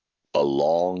A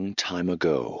long time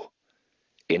ago,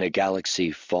 in a galaxy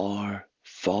far,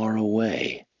 far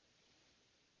away.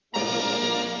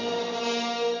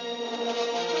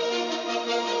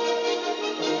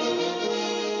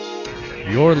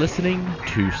 You're listening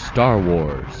to Star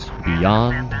Wars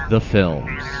Beyond the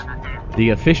Films, the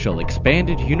official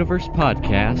expanded universe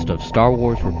podcast of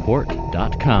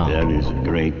StarWarsReport.com. There is a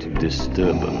great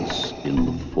disturbance in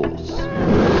the Force.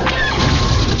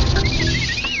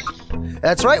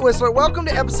 That's right, Whistler. Welcome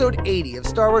to episode 80 of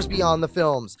Star Wars Beyond the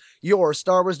Films, your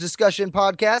Star Wars discussion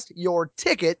podcast, your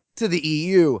ticket to the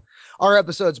EU. Our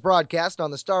episodes broadcast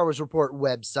on the Star Wars Report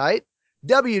website,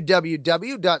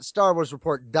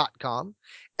 www.starwarsreport.com.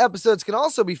 Episodes can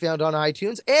also be found on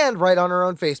iTunes and right on our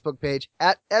own Facebook page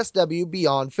at SW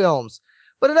Beyond Films.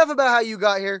 But enough about how you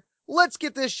got here. Let's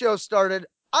get this show started.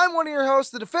 I'm one of your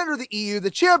hosts, the defender of the EU, the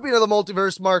champion of the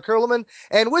multiverse, Mark Hurleman,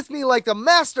 and with me, like the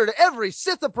master to every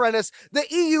Sith apprentice, the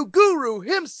EU guru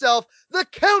himself, the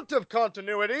Count of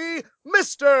Continuity,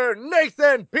 Mr.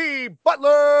 Nathan P.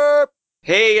 Butler!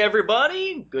 Hey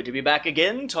everybody, good to be back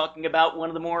again, talking about one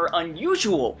of the more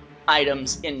unusual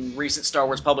items in recent Star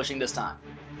Wars publishing this time.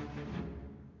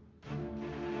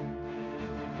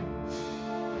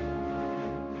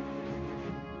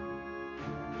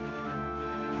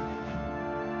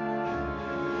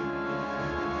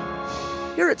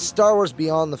 Here at Star Wars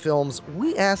Beyond the Films,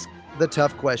 we ask the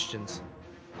tough questions.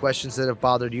 Questions that have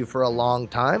bothered you for a long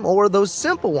time, or those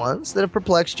simple ones that have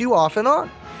perplexed you off and on.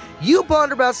 You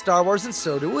ponder about Star Wars, and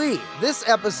so do we. This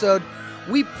episode,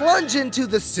 we plunge into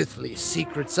the Sithly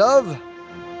secrets of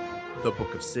the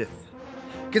Book of Sith.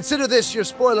 Consider this your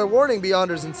spoiler warning,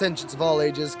 Beyonders and sentients of all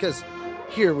ages, because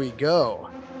here we go.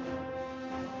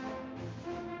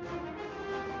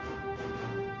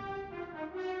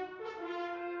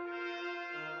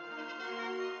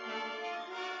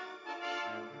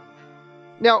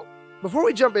 Now, before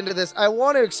we jump into this, I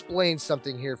want to explain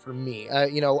something here for me.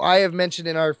 I have mentioned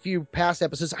in our few past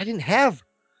episodes, I didn't have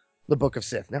the Book of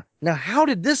Sith. Now, how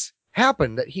did this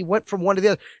happen that he went from one to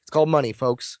the other? It's called money,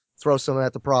 folks. Throw some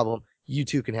at the problem. You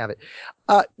too can have it.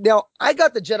 Now, I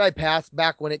got the Jedi Path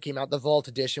back when it came out, the Vault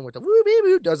Edition with the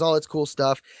woo-bee-boo, does all its cool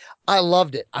stuff. I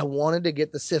loved it. I wanted to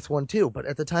get the Sith one too, but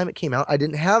at the time it came out, I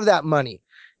didn't have that money.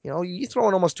 You throw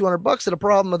in almost $200 at a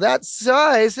problem of that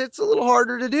size, it's a little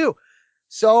harder to do.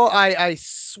 So I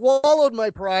swallowed my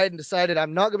pride and decided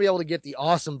I'm not going to be able to get the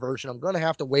awesome version. I'm going to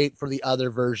have to wait for the other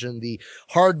version, the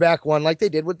hardback one, like they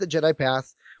did with the Jedi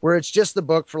Path, where it's just the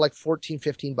book for like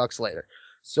 $14-15 later.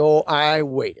 So I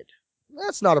waited.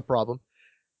 That's not a problem.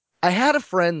 I had a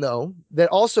friend, though, that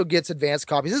also gets advanced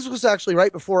copies. This was actually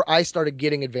right before I started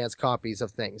getting advanced copies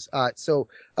of things. So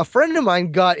a friend of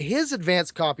mine got his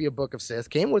advanced copy of Book of Sith,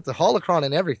 came with the holocron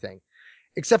and everything,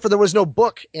 except for there was no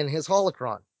book in his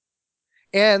holocron.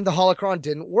 And the holocron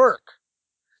didn't work.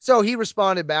 So he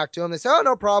responded back to him. They said, oh,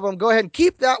 no problem. Go ahead and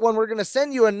keep that one. We're going to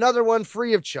send you another one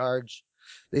free of charge.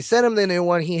 They sent him the new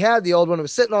one. He had the old one. It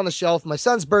was sitting on the shelf. My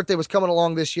son's birthday was coming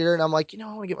along this year. And I'm like, I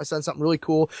want to get my son something really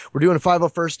cool. We're doing a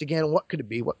 501st again. What could it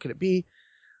be? What could it be?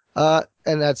 And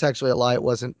that's actually a lie. It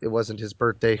wasn't his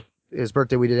birthday. His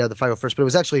birthday, we did have the 501st, but it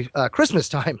was actually Christmas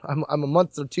time. I'm a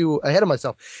month or two ahead of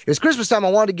myself. It was Christmas time.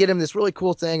 I wanted to get him this really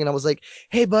cool thing. And I was like,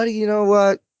 hey, buddy,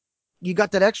 you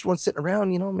got that extra one sitting around,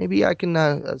 maybe I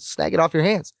can snag it off your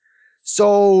hands.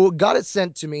 So got it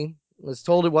sent to me. Was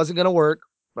told it wasn't going to work.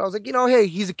 But I was like, hey,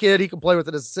 he's a kid. He can play with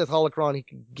it as a Sith holocron. He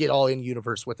can get all in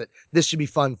universe with it. This should be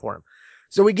fun for him.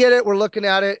 So we get it. We're looking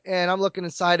at it, and I'm looking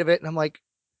inside of it, and I'm like,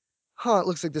 it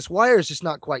looks like this wire is just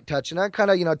not quite touching. I kind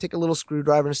of, take a little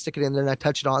screwdriver and stick it in there, and I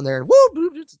touch it on there, and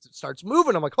whoop, it starts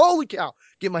moving. I'm like, holy cow.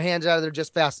 Get my hands out of there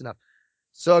just fast enough.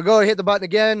 So I go hit the button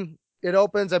again. It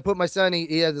opens. I put my son,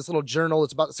 he had this little journal.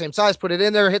 It's about the same size. Put it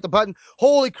in there, hit the button.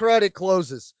 Holy crud, it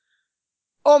closes.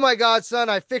 Oh my God, son,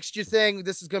 I fixed your thing.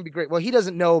 This is going to be great. Well, he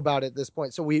doesn't know about it at this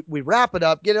point. So we wrap it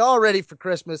up, get it all ready for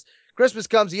Christmas. Christmas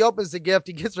comes. He opens the gift.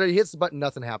 He gets ready. He hits the button.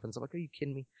 Nothing happens. I'm like, are you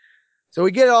kidding me? So we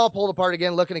get it all pulled apart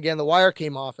again, looking again. The wire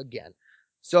came off again.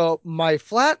 So my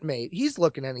flatmate, he's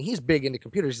looking at it. He's big into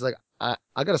computers. He's like, I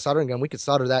got a soldering gun. We could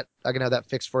solder that. I can have that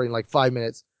fixed for you in like 5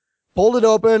 minutes. Pulled it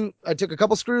open. I took a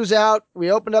couple screws out.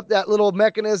 We opened up that little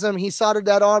mechanism. He soldered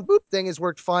that on. Boop, thing has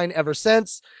worked fine ever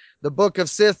since. The Book of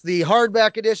Sith, the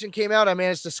hardback edition came out. I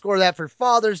managed to score that for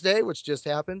Father's Day, which just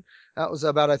happened. That was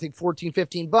about, I think,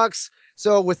 $14-15.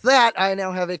 So with that, I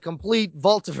now have a complete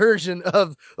vault version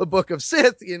of a Book of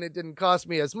Sith, and it didn't cost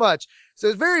me as much. So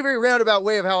it's a very, very roundabout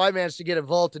way of how I managed to get a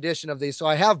vault edition of these. So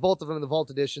I have both of them in the vault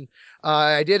edition.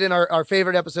 I did in our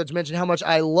favorite episodes mention how much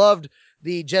I loved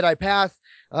the Jedi Path.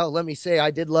 Let me say,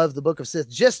 I did love the Book of Sith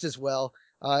just as well.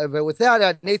 But with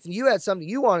that, Nathan, you had something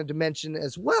you wanted to mention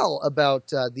as well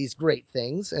about these great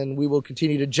things, and we will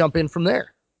continue to jump in from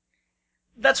there.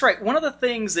 That's right. One of the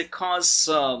things that caused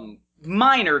some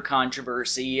minor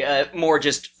controversy, more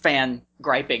just fan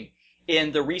griping,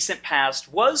 in the recent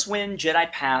past was when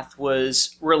Jedi Path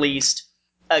was released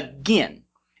again.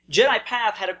 Jedi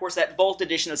Path had, of course, that Vault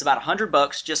edition that's about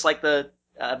 $100, just like the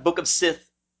Book of Sith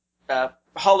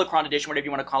Holocron edition, whatever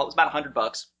you want to call it. It was about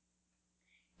 $100.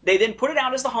 They then put it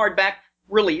out as the hardback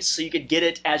release, so you could get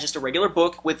it as just a regular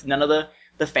book with none of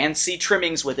the fancy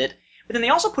trimmings with it. But then they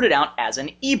also put it out as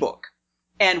an ebook.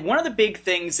 And one of the big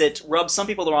things that rubbed some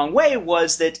people the wrong way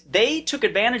was that they took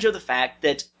advantage of the fact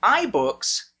that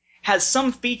iBooks has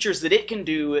some features that it can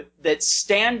do that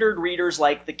standard readers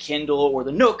like the Kindle or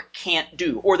the Nook can't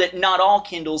do, or that not all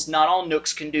Kindles, not all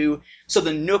Nooks can do, so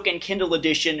the Nook and Kindle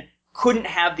edition couldn't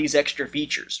have these extra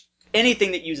features.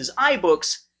 Anything that uses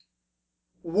iBooks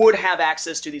would have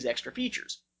access to these extra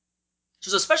features.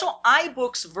 So there's a special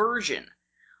iBooks version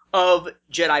of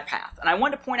Jedi Path. And I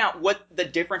wanted to point out what the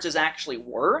differences actually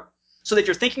were, so that if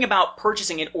you're thinking about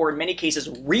purchasing it, or in many cases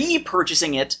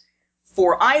repurchasing it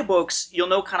for iBooks, you'll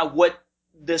know kind of what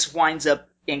this winds up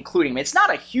including. I mean, it's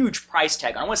not a huge price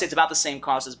tag. I want to say it's about the same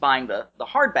cost as buying the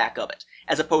hardback of it,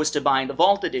 as opposed to buying the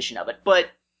Vault edition of it. But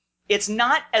it's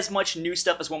not as much new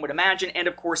stuff as one would imagine, and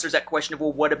of course there's that question of,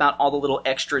 well, what about all the little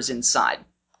extras inside?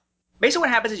 Basically what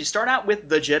happens is you start out with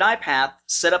the Jedi Path,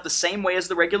 set up the same way as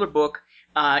the regular book.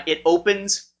 It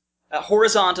opens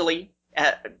horizontally,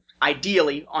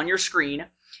 ideally, on your screen.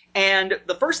 And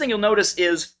the first thing you'll notice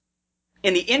is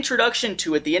in the introduction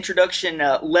to it, the introduction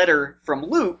letter from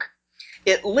Luke,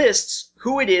 it lists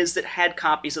who it is that had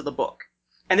copies of the book.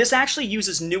 And this actually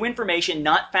uses new information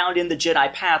not found in the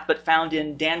Jedi Path, but found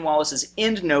in Dan Wallace's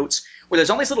endnotes, where there's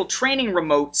all these little training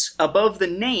remotes above the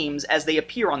names as they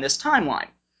appear on this timeline.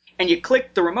 And you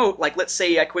click the remote, like let's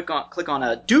say I click on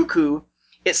a Dooku,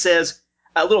 it says,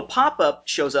 a little pop-up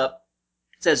shows up.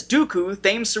 It says, Dooku,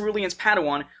 Thames Cerulean's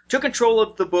Padawan, took control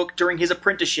of the book during his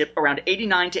apprenticeship around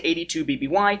 89 to 82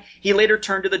 BBY. He later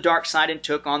turned to the dark side and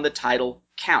took on the title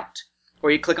Count. Or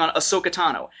you click on Ahsoka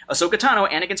Tano. Ahsoka Tano,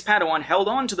 Anakin's Padawan, held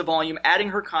on to the volume, adding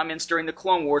her comments during the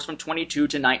Clone Wars from 22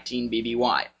 to 19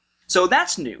 BBY. So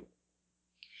that's new.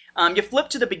 You flip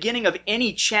to the beginning of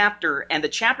any chapter, and the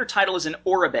chapter title is in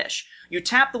Aurebesh. You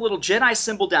tap the little Jedi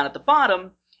symbol down at the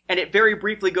bottom, and it very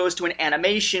briefly goes to an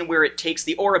animation where it takes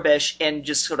the Aurebesh and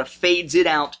just sort of fades it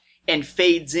out and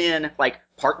fades in, like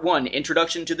Part 1,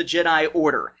 Introduction to the Jedi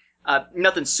Order.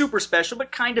 Nothing super special,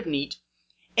 but kind of neat.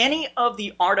 Any of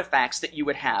the artifacts that you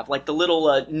would have, like the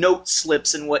little note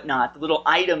slips and whatnot, the little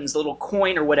items, the little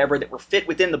coin or whatever that were fit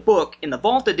within the book in the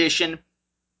Vault edition,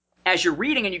 as you're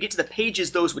reading and you get to the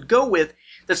pages those would go with,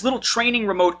 there's little training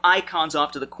remote icons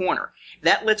off to the corner.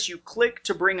 That lets you click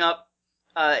to bring up,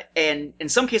 and in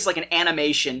some cases like an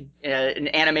animation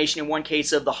in one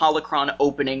case of the Holocron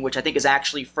opening, which I think is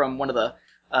actually from one of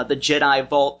the Jedi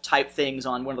Vault type things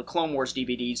on one of the Clone Wars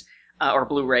DVDs or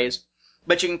Blu-rays.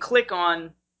 But you can click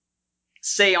on,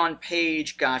 say on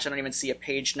page, gosh, I don't even see a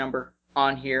page number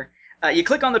on here. You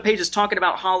click on the pages talking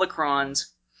about holocrons,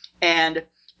 and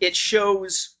it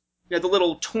shows the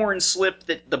little torn slip,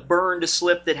 the burned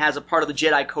slip that has a part of the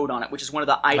Jedi code on it, which is one of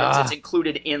the items that's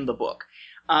included in the book.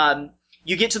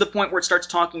 You get to the point where it starts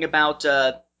talking about,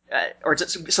 or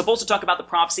it's supposed to talk about the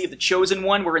prophecy of the Chosen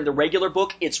One, where in the regular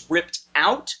book it's ripped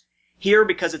out. Here,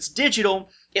 because it's digital,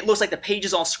 it looks like the page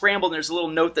is all scrambled, and there's a little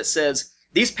note that says,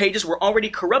 these pages were already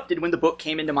corrupted when the book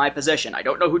came into my possession. I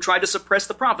don't know who tried to suppress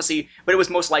the prophecy, but it was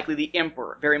most likely the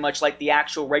Emperor, very much like the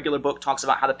actual regular book talks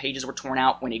about how the pages were torn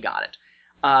out when he got it.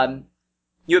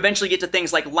 You eventually get to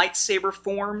things like lightsaber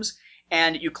forms,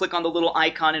 and you click on the little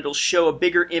icon, and it'll show a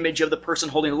bigger image of the person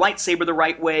holding the lightsaber the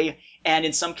right way, and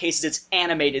in some cases it's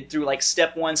animated through like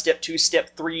step 1, step 2,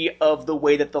 step 3 of the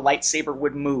way that the lightsaber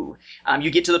would move. You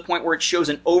get to the point where it shows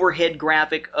an overhead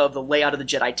graphic of the layout of the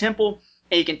Jedi Temple,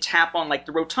 and you can tap on like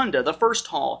the rotunda, the first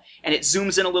hall, and it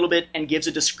zooms in a little bit and gives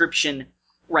a description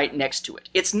right next to it.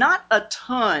 It's not a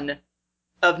ton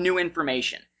of new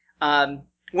information.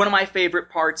 One of my favorite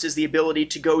parts is the ability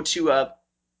to go to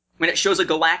when it shows a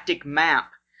galactic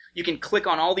map, you can click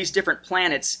on all these different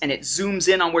planets and it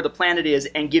zooms in on where the planet is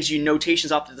and gives you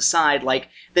notations off to the side like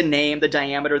the name, the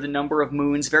diameter, the number of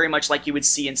moons, very much like you would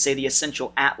see in, say, the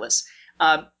Essential Atlas.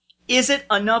 Is it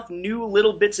enough new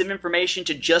little bits of information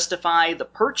to justify the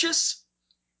purchase?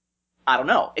 I don't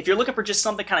know. If you're looking for just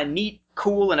something kind of neat,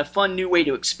 cool, and a fun new way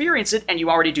to experience it, and you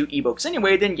already do ebooks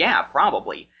anyway, then yeah,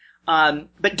 probably.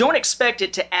 But don't expect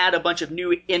it to add a bunch of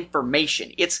new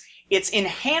information. It's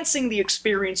enhancing the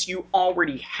experience you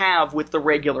already have with the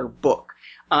regular book.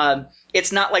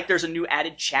 It's not like there's a new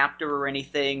added chapter or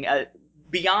anything.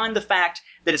 Beyond the fact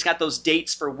that it's got those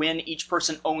dates for when each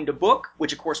person owned a book,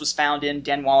 which of course was found in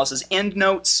Dan Wallace's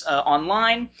endnotes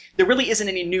online, there really isn't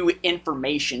any new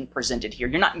information presented here.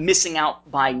 You're not missing out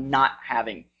by not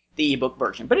having the ebook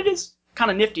version, but it is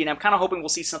kind of nifty, and I'm kind of hoping we'll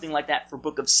see something like that for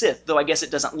Book of Sith, though I guess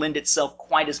it doesn't lend itself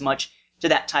quite as much to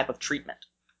that type of treatment.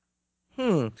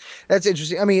 That's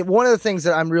interesting. I mean, one of the things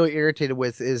that I'm really irritated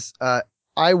with is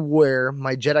I wear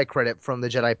my Jedi credit from the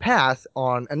Jedi Path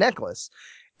on a necklace.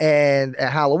 And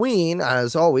at Halloween,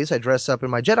 as always, I dress up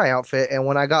in my Jedi outfit. And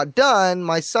when I got done,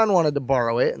 my son wanted to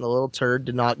borrow it, and the little turd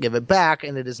did not give it back.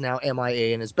 And it is now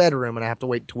MIA in his bedroom. And I have to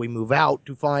wait till we move out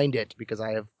to find it because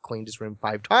I have cleaned his room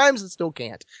 5 times and still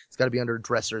can't. It's got to be under a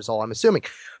dresser, is all I'm assuming.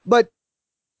 But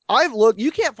I've looked, you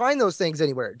can't find those things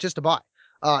anywhere just to buy,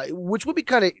 which would be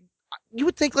kind of, you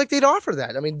would think like they'd offer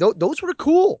that. I mean, those were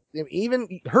cool.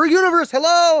 Even Her Universe,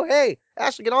 hello, hey,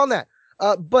 Ashley, get on that.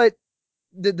 But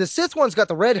the Sith one's got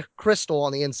the red crystal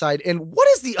on the inside. And what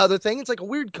is the other thing? It's like a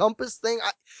weird compass thing.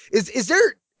 Is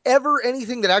there ever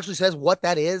anything that actually says what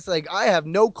that is? Like, I have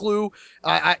no clue.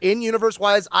 In universe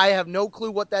wise, I have no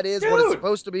clue what that is, what it's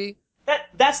supposed to be.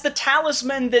 That's the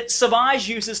talisman that Savage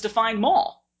uses to find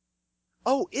Maul.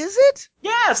 Oh, is it?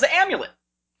 Yeah, it's the amulet.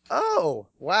 Oh,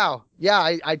 wow.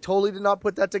 Yeah, I totally did not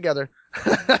put that together.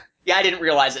 Yeah, I didn't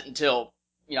realize it until,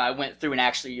 I went through and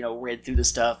actually, read through the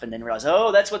stuff and then realized,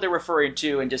 oh, that's what they're referring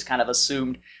to, and just kind of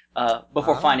assumed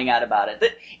before finding out about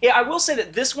it. I will say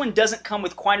that this one doesn't come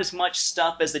with quite as much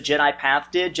stuff as the Jedi Path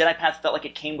did. Jedi Path felt like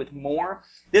it came with more.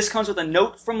 This comes with a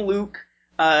note from Luke,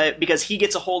 because he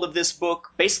gets a hold of this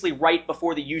book basically right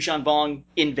before the Yuuzhan Vong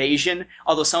invasion,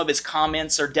 although some of his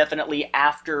comments are definitely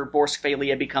after Borsk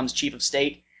Fey'lya becomes Chief of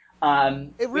State.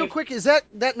 Real quick, is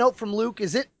that note from Luke,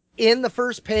 is it in the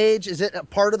first page? Is it a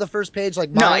part of the first page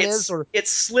like mine is? Or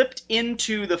it's slipped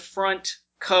into the front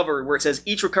cover where it says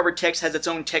each recovered text has its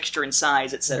own texture and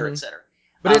size, etc., etc.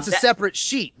 But it's a separate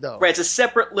sheet, though. Right, it's a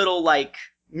separate little,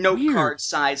 note card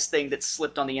size thing that's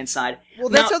slipped on the inside. Well,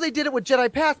 that's how they did it with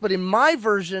Jedi Path, but in my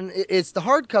version, it's the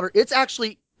hardcover. It's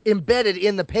actually embedded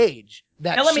in the page.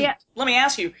 Now, let me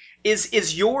ask you,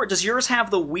 does yours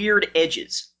have the weird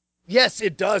edges? Yes,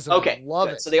 it does. Okay, I love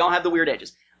good. it. So they all have the weird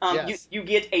edges. Yes. You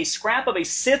get a scrap of a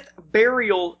Sith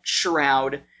burial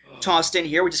shroud tossed in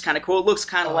here, which is kind of cool. It looks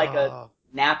kind of like a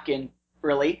napkin,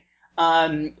 really.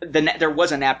 There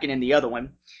was a napkin in the other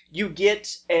one. You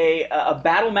get a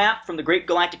battle map from the Great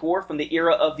Galactic War from the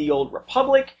era of the Old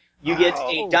Republic. You get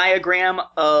a diagram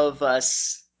of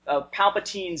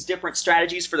Palpatine's different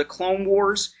strategies for the Clone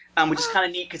Wars, which is kind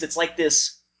of neat because it's like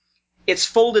this. It's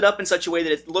folded up in such a way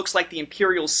that it looks like the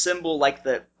Imperial symbol,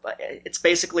 it's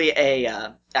basically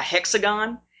a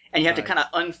hexagon, and you have to kind of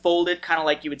unfold it, kind of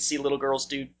like you would see little girls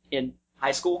do in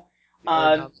high school.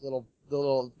 The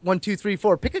little 1, 2, 3,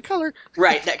 4, pick a color.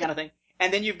 Right, that kind of thing.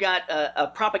 And then you've got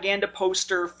a propaganda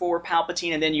poster for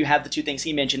Palpatine, and then you have the two things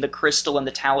he mentioned, the crystal and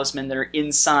the talisman that are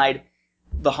inside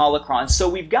the holocron. So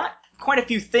we've got quite a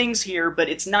few things here, but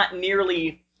it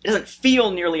doesn't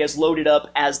feel nearly as loaded up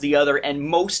as the other, and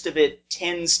most of it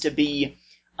tends to be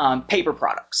paper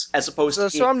products as opposed to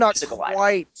so I'm not physical items.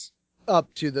 Quite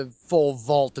up to the full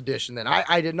Vault edition then.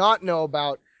 I did not know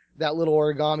about that little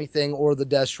origami thing or the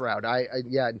Death Shroud.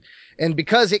 And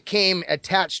because it came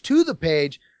attached to the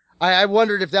page, I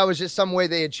wondered if that was just some way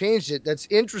they had changed it. That's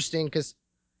interesting because,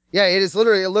 yeah, it is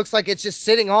literally, it looks like it's just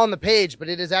sitting on the page, but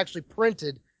it is actually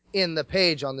printed in the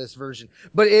page on this version.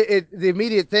 But the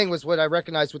immediate thing was what I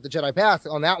recognized with the Jedi Path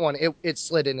on that one. It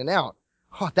slid in and out.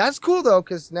 Oh, that's cool though,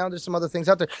 because now there's some other things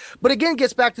out there. But again, it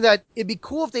gets back to that. It'd be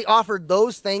cool if they offered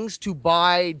those things to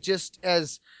buy just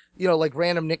as, like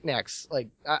random knickknacks. Like,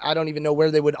 I don't even know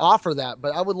where they would offer that,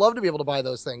 but I would love to be able to buy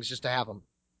those things just to have them.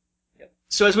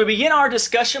 So as we begin our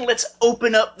discussion, let's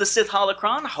open up the Sith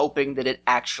Holocron, hoping that it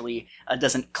actually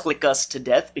doesn't click us to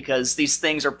death, because these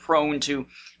things are prone to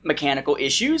mechanical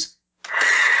issues.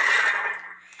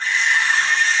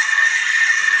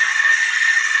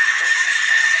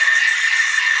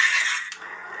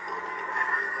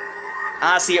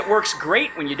 See, it works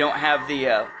great when you don't have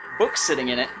the book sitting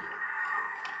in it.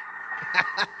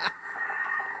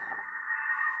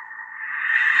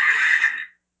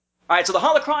 All right, so the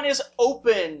holocron is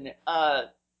open.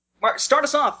 Mark, start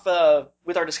us off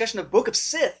with our discussion of Book of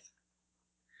Sith.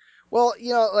 Well,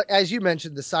 as you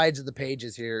mentioned, the sides of the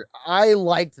pages here, I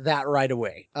liked that right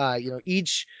away.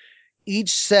 Each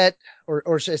set,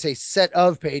 or should I say set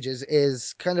of pages,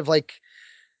 is kind of like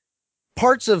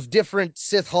parts of different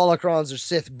Sith holocrons or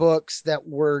Sith books that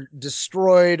were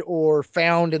destroyed or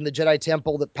found in the Jedi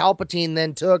Temple that Palpatine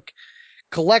then took,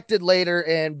 collected later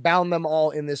and bound them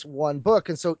all in this one book.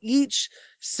 And so each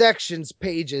section's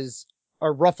pages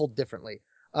are ruffled differently.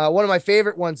 One of my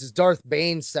favorite ones is Darth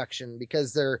Bane's section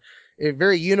because they're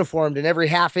very uniformed, and every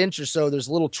half inch or so, there's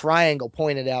a little triangle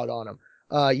pointed out on them.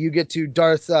 You get to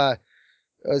Darth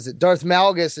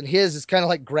Malgus, and his is kind of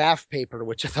like graph paper,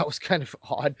 which I thought was kind of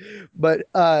odd. But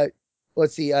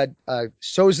let's see,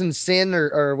 Chosen Sin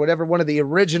or whatever, one of the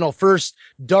original first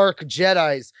Dark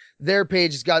Jedis, their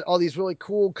page has got all these really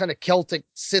cool kind of Celtic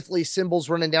Sithly symbols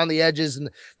running down the edges, and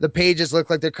the pages look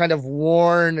like they're kind of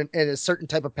worn and a certain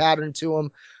type of pattern to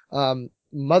them.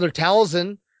 Mother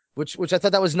Talzin, which I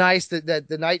thought that was nice that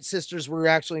the Night Sisters were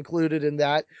actually included in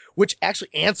that, which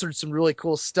actually answered some really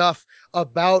cool stuff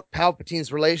about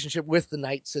Palpatine's relationship with the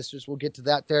Night Sisters. We'll get to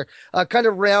that there. Kind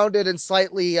of rounded and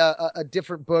slightly a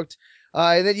different book.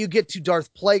 And then you get to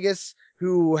Darth Plagueis,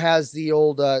 who has the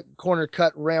old corner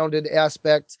cut rounded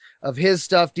aspect of his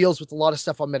stuff, deals with a lot of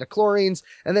stuff on midichlorians.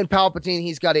 And then Palpatine,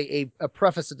 he's got a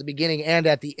preface at the beginning and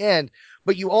at the end.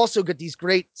 But you also get these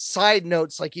great side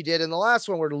notes like you did in the last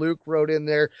one, where Luke wrote in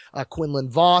there,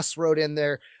 Quinlan Voss wrote in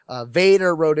there,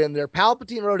 Vader wrote in there,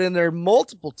 Palpatine wrote in there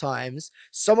multiple times.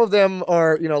 Some of them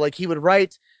are, like he would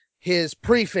write his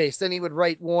preface, then he would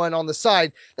write one on the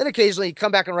side, then occasionally he'd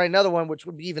come back and write another one, which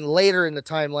would be even later in the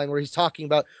timeline, where he's talking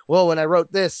about, well, when I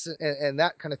wrote this and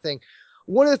that kind of thing.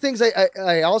 One of the things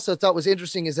I also thought was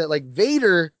interesting is that, like,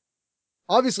 Vader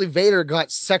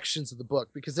got sections of the book,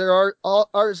 because there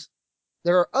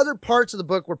are other parts of the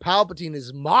book where Palpatine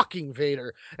is mocking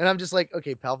Vader. And I'm just like,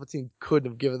 okay, Palpatine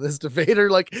couldn't have given this to Vader.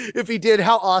 Like, if he did,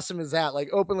 how awesome is that? Like,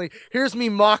 openly, here's me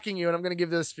mocking you, and I'm going to give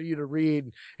this for you to read.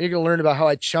 And you're going to learn about how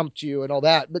I chumped you and all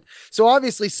that. But so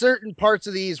obviously certain parts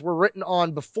of these were written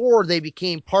on before they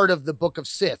became part of the Book of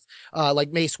Sith,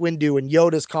 like Mace Windu and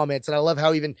Yoda's comments. And I love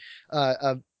how even,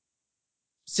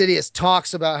 Sidious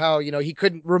talks about how, he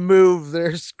couldn't remove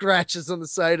their scratches on the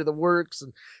side of the works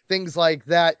and things like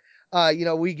that.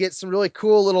 We get some really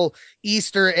cool little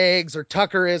Easter eggs or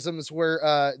Tuckerisms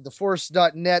where the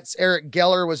Force.net's Eric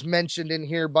Geller was mentioned in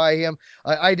here by him.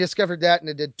 I discovered that and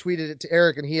I tweeted it to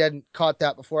Eric, and he hadn't caught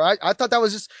that before. I thought that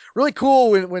was just really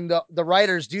cool when the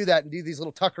writers do that and do these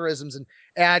little Tuckerisms and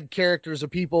add characters or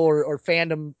people or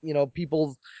fandom,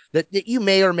 people that you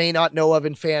may or may not know of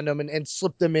in fandom and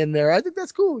slip them in there. I think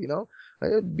that's cool.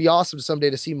 It'd be awesome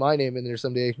someday to see my name in there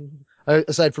someday.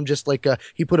 Aside from just like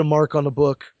he put a mark on the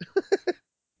book.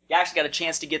 You actually got a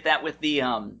chance to get that with the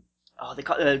they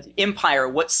call Empire.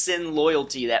 What Sin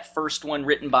Loyalty? That first one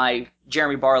written by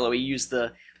Jeremy Barlow. He used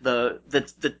the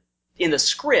in the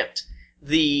script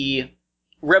the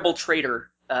rebel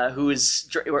traitor who is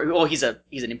he's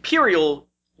an Imperial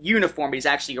uniform, but he's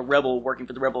actually a rebel working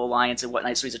for the Rebel Alliance and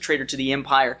whatnot. So he's a traitor to the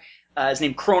Empire. His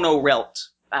name Chrono Relt,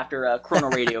 after Chrono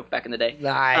Radio back in the day.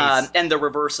 Nice. And the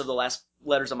reverse of the last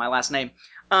letters of my last name.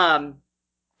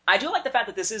 I do like the fact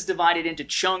that this is divided into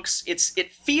chunks.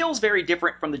 It feels very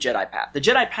different from the Jedi Path. The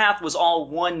Jedi Path was all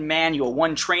one manual,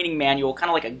 one training manual, kind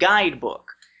of like a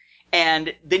guidebook.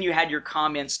 And then you had your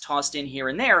comments tossed in here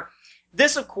and there.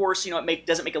 This, of course, it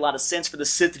doesn't make a lot of sense for the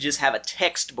Sith to just have a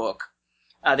textbook.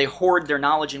 They hoard their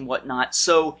knowledge and whatnot.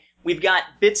 So we've got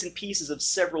bits and pieces of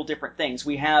several different things.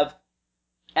 We have,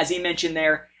 as he mentioned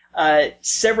there,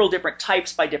 several different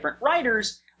types by different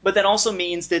writers, but that also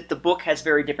means that the book has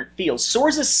very different feels.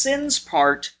 Swords of Sin's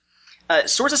part,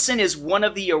 Swords of Sin is one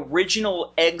of the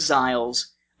original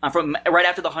exiles from right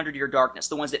after the 100-Year Darkness,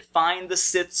 the ones that find the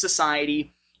Sith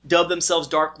Society, dub themselves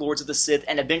Dark Lords of the Sith,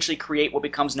 and eventually create what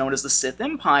becomes known as the Sith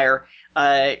Empire.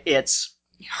 It's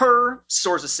her,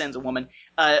 Swords of Sin's a woman,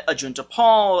 Ajunta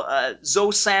Paul,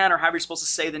 Zosan, or however you're supposed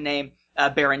to say the name,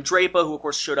 Baron Drapa, who of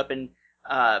course showed up in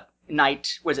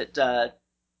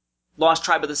Lost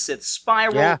Tribe of the Sith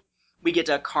Spiral. Yeah. We get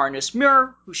Karnus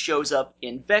Mur, who shows up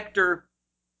in Vector.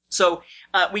 So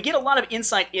we get a lot of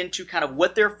insight into kind of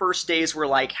what their first days were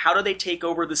like. How do they take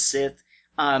over the Sith?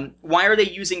 Why are they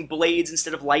using blades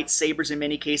instead of lightsabers in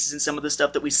many cases in some of the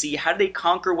stuff that we see? How do they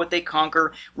conquer what they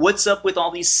conquer? What's up with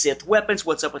all these Sith weapons?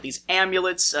 What's up with these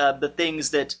amulets? The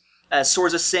things that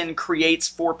Swords of Sin creates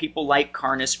for people like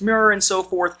Karnus Mur and so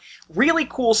forth. Really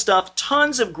cool stuff.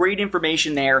 Tons of great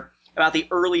information there about the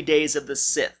early days of the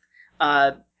Sith.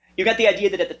 You've got the idea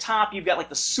that at the top you've got like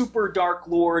the Super Dark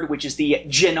Lord, which is the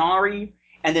Jennari,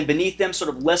 and then beneath them sort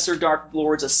of lesser Dark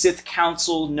Lords, a Sith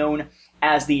Council known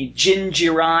as the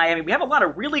Jinjirai. I mean, we have a lot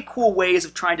of really cool ways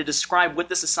of trying to describe what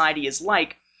the society is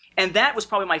like, and that was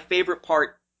probably my favorite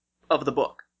part of the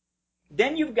book.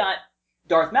 Then you've got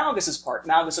Darth Malgus's part.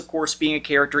 Malgus, of course, being a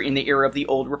character in the era of the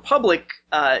Old Republic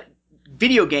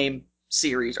video game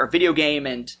series, or video game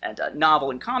and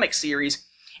novel and comic series,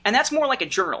 and that's more like a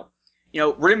journal.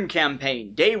 Rim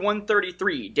Campaign, Day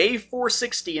 133, Day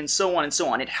 460, and so on and so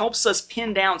on. It helps us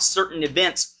pin down certain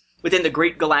events within the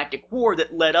Great Galactic War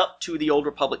that led up to the Old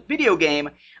Republic video game,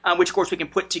 which of course we can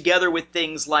put together with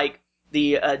things like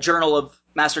the Journal of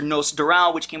Master Nos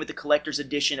Doral, which came with the collector's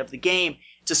edition of the game,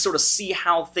 to sort of see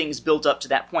how things built up to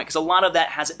that point. Because a lot of that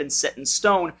hasn't been set in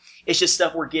stone. It's just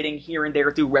stuff we're getting here and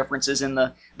there through references in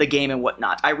the game and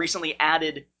whatnot. I recently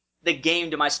added the game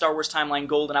to my Star Wars Timeline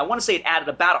Gold, and I want to say it added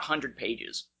about 100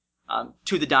 pages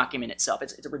to the document itself.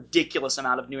 It's a ridiculous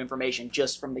amount of new information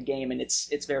just from the game and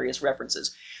its various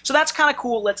references. So that's kind of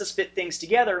cool. It lets us fit things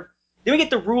together. Then we get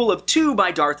the Rule of Two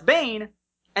by Darth Bane,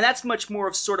 and that's much more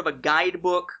of sort of a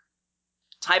guidebook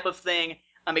type of thing.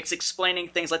 It's explaining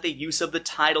things like the use of the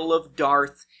title of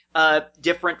Darth,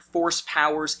 different force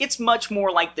powers. It's much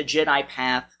more like the Jedi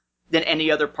Path than any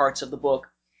other parts of the book.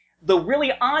 The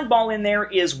really oddball in there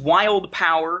is Wild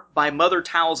Power by Mother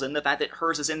Talzin. The fact that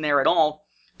hers is in there at all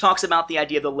talks about the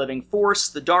idea of the living force,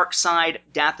 the dark side,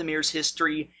 Dathomir's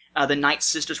history, the Night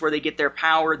Sisters where they get their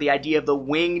power, the idea of the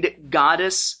winged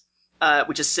goddess,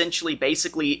 which essentially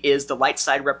basically is the light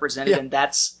side represented, and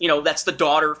that's the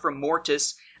daughter from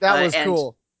Mortis. That was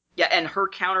cool. Yeah, and her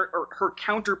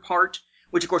counterpart,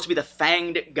 which of course would be the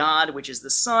fanged god, which is the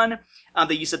sun.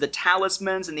 The use of the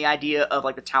talismans and the idea of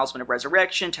like the talisman of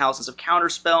resurrection, talismans of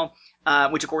counterspell,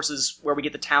 which of course is where we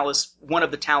get one of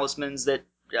the talismans that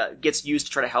gets used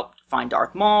to try to help find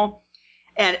Darth Maul.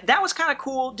 And that was kind of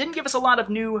cool. Didn't give us a lot of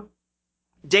new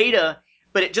data,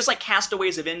 but it just like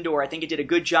Castaways of Endor, I think it did a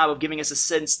good job of giving us a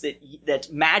sense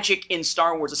that magic in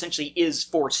Star Wars essentially is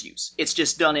force use. It's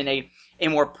just done in a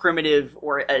more primitive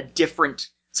or a different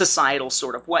societal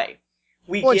sort of way.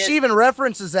 She even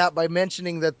references that by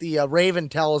mentioning that the Raven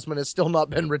talisman has still not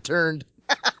been returned.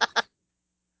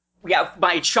 Yeah,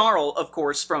 by Charl, of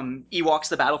course, from Ewoks: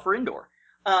 The Battle for Endor.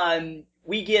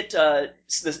 We get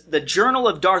the Journal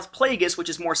of Darth Plagueis, which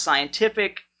is more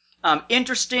scientific,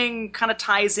 interesting, kind of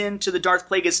ties into the Darth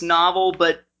Plagueis novel,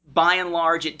 but by and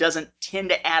large, it doesn't tend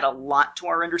to add a lot to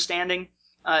our understanding,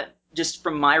 just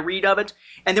from my read of it.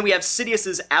 And then we have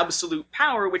Sidious's Absolute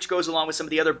Power, which goes along with some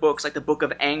of the other books, like the Book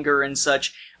of Anger and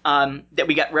such, that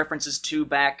we got references to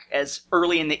back as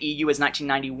early in the EU as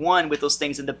 1991, with those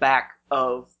things in the back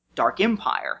of Dark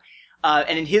Empire.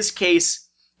 And in his case,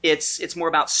 it's more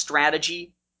about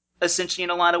strategy, essentially, in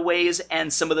a lot of ways,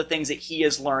 and some of the things that he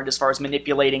has learned as far as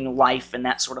manipulating life and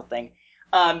that sort of thing.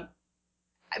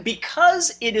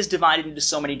 Because it is divided into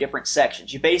so many different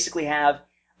sections, you basically have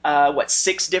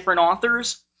 6 different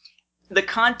authors. The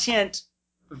content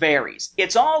varies.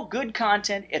 It's all good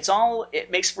content.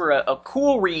 It makes for a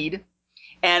cool read.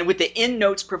 And with the end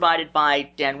notes provided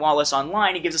by Dan Wallace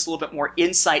online, it gives us a little bit more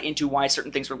insight into why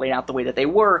certain things were laid out the way that they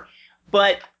were.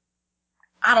 But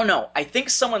I don't know. I think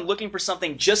someone looking for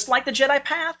something just like the Jedi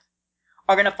Path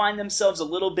are going to find themselves a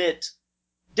little bit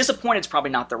disappointed. Is probably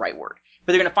not the right word,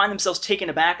 but they're going to find themselves taken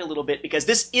aback a little bit, because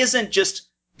this isn't just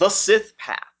the Sith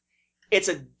Path. It's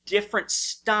a different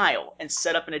style and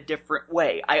set up in a different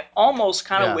way. I almost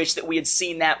kind of wish that we had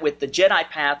seen that with the Jedi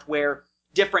Path, where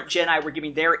different Jedi were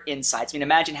giving their insights. I mean,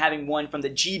 imagine having one from the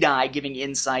Jedi giving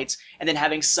insights, and then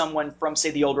having someone from,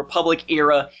 say, the Old Republic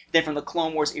era, then from the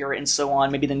Clone Wars era, and so on,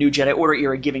 maybe the New Jedi Order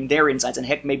era giving their insights. And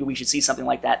heck, maybe we should see something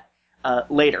like that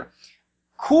later.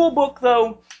 Cool book,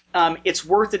 though. It's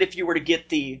worth it if you were to get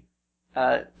the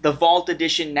Vault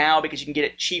edition now, because you can get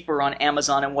it cheaper on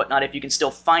Amazon and whatnot if you can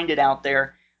still find it out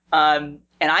there. And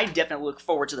I definitely look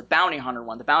forward to the Bounty Hunter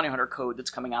one, the Bounty Hunter code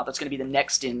that's coming out. That's going to be the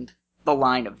next in the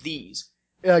line of these.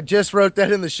 Yeah, I just wrote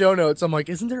that in the show notes. I'm like,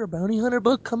 isn't there a Bounty Hunter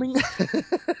book coming?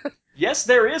 Yes,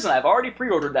 there is, and I've already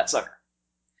pre-ordered that sucker.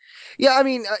 Yeah, I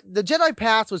mean, the Jedi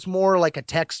Path was more like a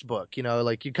textbook,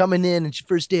 like you're coming in, it's your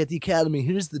first day at the academy.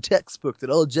 Here's the textbook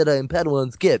that all Jedi and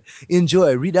Padawans get.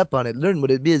 Enjoy, read up on it, learn what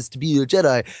it is to be a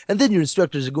Jedi, and then your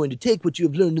instructors are going to take what you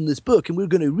have learned in this book, and we're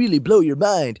going to really blow your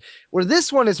mind. Where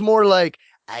this one is more like,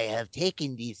 I have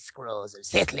taken these scrolls of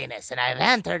Sithliness, and I've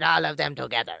entered all of them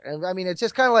together. And I mean, it's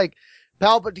just kind of like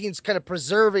Palpatine's kind of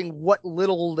preserving what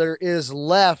little there is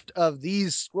left of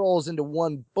these scrolls into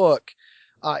one book.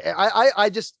 I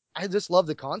just love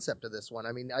the concept of this one.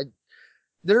 I mean,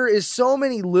 there is so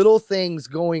many little things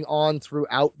going on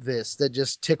throughout this that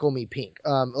just tickle me pink.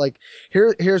 Like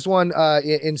here's one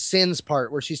in Sin's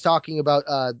part where she's talking about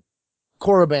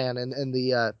Korriban and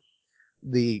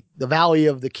the Valley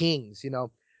of the Kings.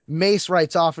 Mace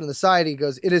writes off into the side. He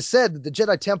goes, "It is said that the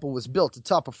Jedi Temple was built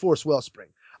atop a Force wellspring.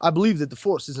 I believe that the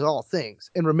Force is in all things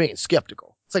and remain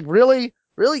skeptical." It's like, really,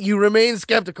 you remain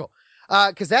skeptical,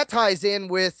 because that ties in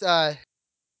with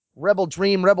Rebel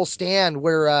Dream, Rebel Stand,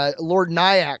 where Lord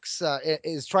Nyax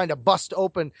is trying to bust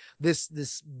open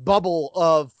this bubble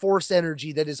of force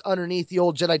energy that is underneath the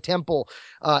old Jedi Temple,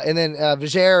 and then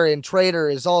Viger and Traitor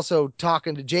is also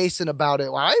talking to Jason about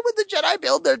it. Why would the Jedi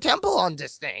build their temple on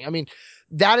this thing? I mean,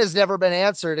 that has never been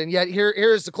answered, and yet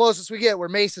here's the closest we get where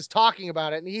Mace is talking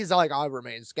about it, and he's like, "I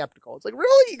remain skeptical." It's like,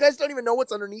 really, you guys don't even know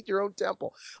what's underneath your own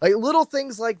temple? Like little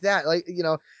things like that. Like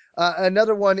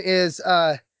another one is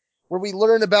where we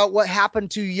learn about what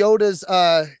happened to Yoda's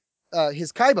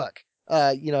his Kaibuk.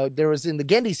 There was in the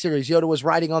Gendy series, Yoda was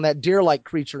riding on that deer-like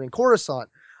creature in Coruscant.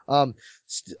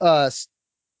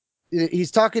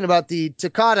 He's talking about the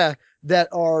Takata that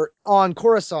are on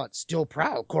Coruscant. Still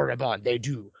proud, Korriban, they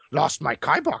do. Lost my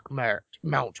Kaibuk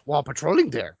mount while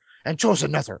patrolling there, and chose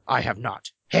another. I have not.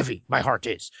 Heavy my heart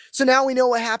is. So now we know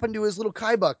what happened to his little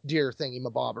Kaibuk deer thingy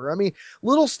mabobber. I mean,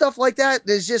 little stuff like that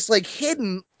is just like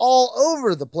hidden all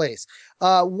over the place.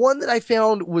 One that I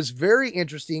found was very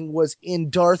interesting was in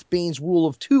Darth Bane's Rule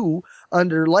of Two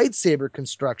under lightsaber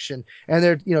construction, and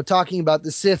they're talking about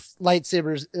the Sith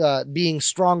lightsabers being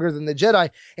stronger than the Jedi.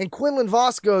 And Quinlan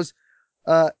Voss goes,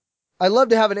 "I love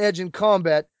to have an edge in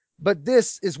combat, but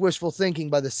this is wishful thinking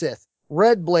by the Sith.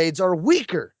 Red blades are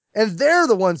weaker, and they're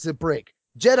the ones that break.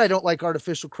 Jedi don't like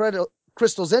artificial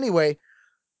crystals anyway,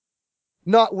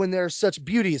 not when there's such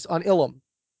beauties on Ilum."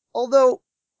 Although,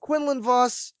 Quinlan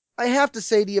Voss, I have to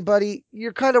say to you, buddy,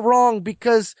 you're kind of wrong,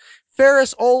 because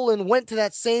Ferris Olin went to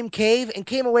that same cave and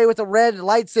came away with a red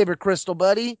lightsaber crystal,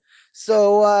 buddy.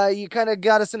 So you kind of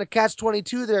got us in a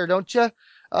catch-22 there, don't you?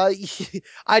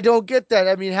 I don't get that.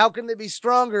 I mean, how can they be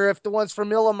stronger if the ones from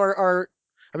Ilum are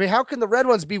I mean, how can the red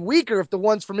ones be weaker if the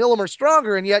ones from Ilum are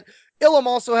stronger? And yet Ilum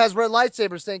also has red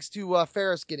lightsabers thanks to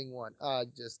Ferris getting one.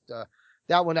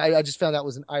 That one, I just found that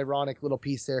was an ironic little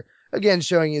piece there. Again,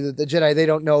 showing you that the Jedi, they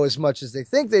don't know as much as they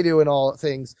think they do in all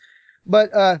things.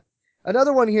 But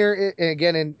another one here,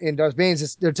 again, in Darth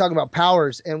Bane's, they're talking about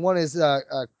powers. And one is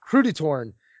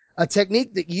Cruditorn, a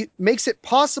technique that makes it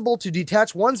possible to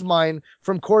detach one's mind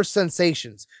from coarse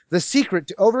sensations. The secret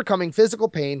to overcoming physical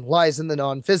pain lies in the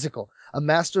non-physical. A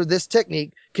master of this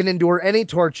technique can endure any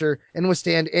torture and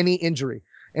withstand any injury.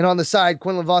 And on the side,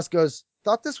 Quinlan Voss goes,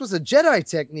 "Thought this was a Jedi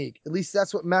technique. At least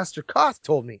that's what Master Koth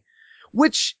told me."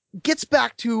 Which gets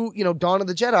back to, Dawn of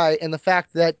the Jedi and the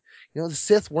fact that, the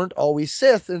Sith weren't always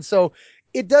Sith. And so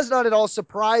it does not at all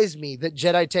surprise me that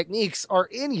Jedi techniques are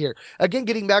in here. Again,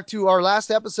 getting back to our last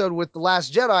episode with The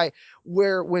Last Jedi,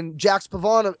 where when Jax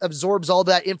Pavon absorbs all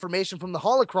that information from the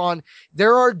holocron,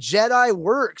 there are Jedi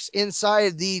works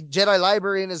inside the Jedi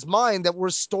library in his mind that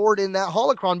were stored in that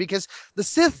holocron, because the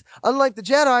Sith, unlike the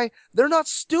Jedi, they're not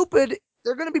stupid.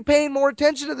 They're going to be paying more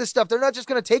attention to this stuff. They're not just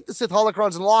going to take the Sith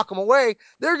holocrons and lock them away.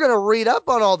 They're going to read up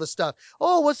on all the stuff.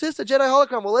 Oh, what's this? A Jedi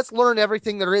holocron? Well, let's learn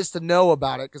everything there is to know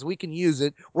about it, because we can use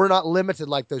it. We're not limited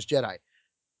like those Jedi.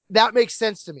 That makes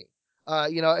sense to me.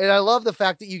 And I love the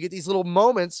fact that you get these little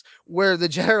moments where the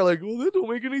Jedi are like, well, that don't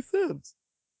make any sense.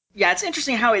 Yeah, it's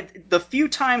interesting how the few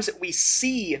times that we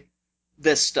see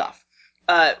this stuff,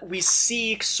 we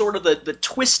see sort of the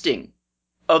twisting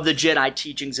of the Jedi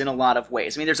teachings in a lot of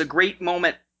ways. I mean, there's a great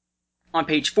moment on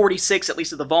page 46, at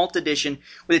least of the Vault edition,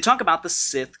 where they talk about the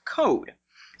Sith Code. It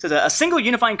says, a single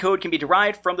unifying code can be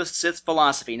derived from the Sith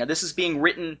philosophy. Now, this is being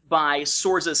written by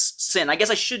Sorzus Sin. I guess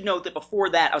I should note that before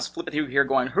that, I was flipping through here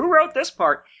going, who wrote this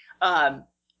part?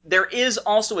 There is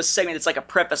also a segment that's like a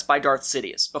preface by Darth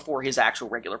Sidious before his actual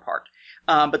regular part.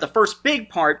 But the first big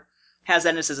part has that,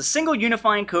 and it says, a single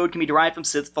unifying code can be derived from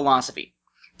Sith philosophy.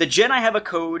 The Jedi have a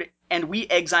code, and we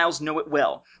exiles know it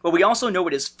well, but we also know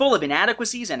it is full of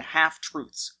inadequacies and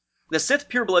half-truths. The Sith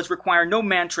purebloods require no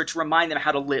mantra to remind them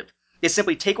how to live. They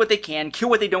simply take what they can, kill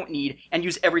what they don't need, and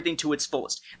use everything to its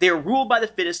fullest. They are ruled by the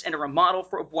fittest and are a model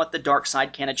for what the dark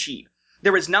side can achieve.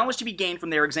 There is knowledge to be gained from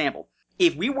their example.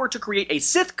 If we were to create a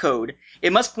Sith code,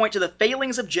 it must point to the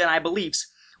failings of Jedi beliefs,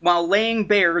 while laying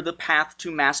bare the path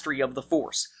to mastery of the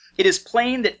Force. It is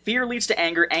plain that fear leads to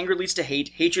anger, anger leads to hate,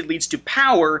 hatred leads to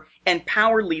power, and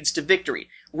power leads to victory.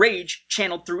 Rage,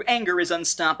 channeled through anger, is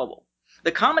unstoppable.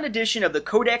 The common edition of the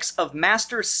Codex of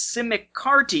Master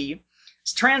Simikarti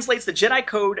translates the Jedi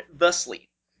Code thusly.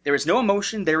 There is no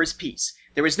emotion, there is peace.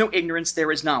 There is no ignorance,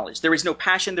 there is knowledge. There is no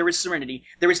passion, there is serenity.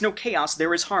 There is no chaos,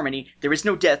 there is harmony. There is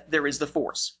no death, there is the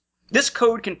Force. This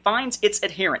code confines its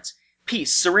adherents.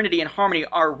 Peace, serenity, and harmony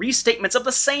are restatements of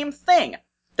the same thing.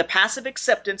 The passive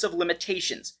acceptance of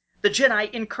limitations. The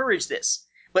Jedi encourage this.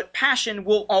 But passion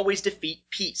will always defeat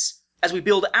peace. As we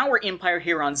build our empire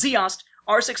here on Zeost,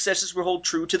 our successors will hold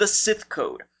true to the Sith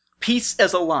Code. Peace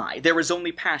is a lie. There is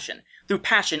only passion. Through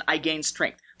passion, I gain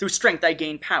strength. Through strength, I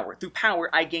gain power. Through power,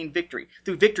 I gain victory.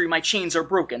 Through victory, my chains are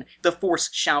broken. The Force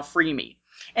shall free me.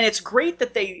 And it's great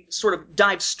that they sort of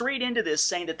dive straight into this,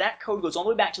 saying that that code goes all the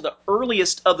way back to the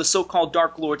earliest of the so-called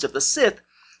Dark Lords of the Sith,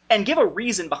 and give a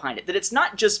reason behind it. That it's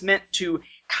not just meant to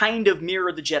kind of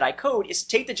mirror the Jedi Code, it's to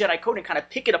take the Jedi Code and kind of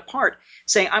pick it apart,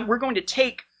 saying, we're going to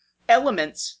take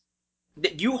elements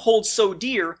that you hold so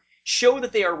dear, show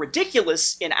that they are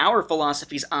ridiculous in our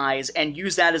philosophy's eyes, and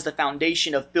use that as the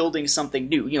foundation of building something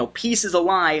new. You know, peace is a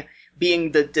lie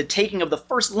being the taking of the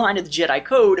first line of the Jedi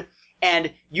Code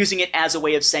and using it as a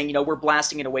way of saying, you know, we're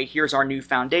blasting it away, here's our new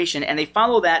foundation. And they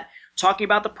follow that talking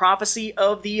about the prophecy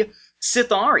of the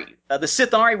Sithari. The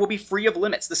Sithari will be free of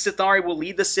limits. The Sithari will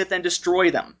lead the Sith and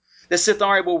destroy them. The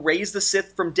Sithari will raise the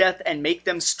Sith from death and make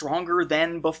them stronger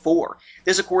than before.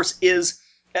 This, of course, is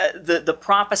the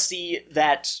prophecy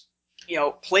that, you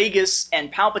know, Plagueis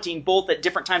and Palpatine both at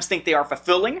different times think they are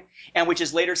fulfilling, and which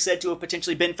is later said to have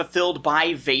potentially been fulfilled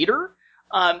by Vader.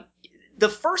 The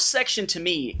first section to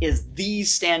me is the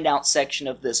standout section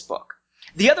of this book.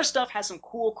 The other stuff has some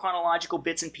cool chronological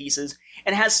bits and pieces,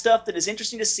 and has stuff that is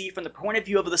interesting to see from the point of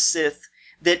view of the Sith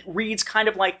that reads kind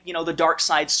of like, you know, the Dark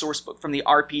Side sourcebook from the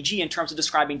RPG in terms of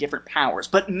describing different powers.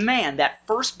 But man, that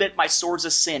first bit by Swords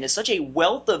of Sin is such a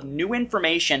wealth of new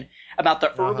information about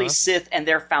the early Sith and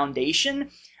their foundation,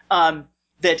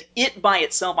 that it by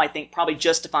itself, I think, probably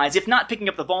justifies, if not picking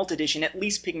up the Vault Edition, at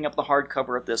least picking up the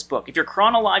hardcover of this book. If you're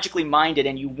chronologically minded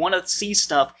and you want to see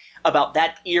stuff about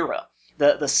that era,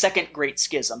 the Second Great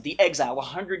Schism, the Exile, the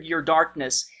 100-Year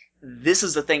Darkness, this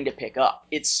is the thing to pick up.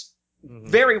 It's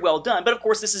very well done. But of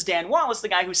course, this is Dan Wallace, the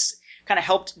guy who's kind of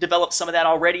helped develop some of that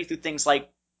already through things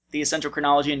like the Essential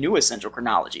Chronology and New Essential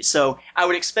Chronology. So I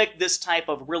would expect this type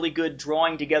of really good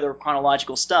drawing together of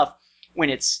chronological stuff when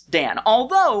it's Dan.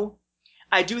 Although,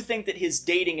 I do think that his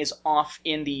dating is off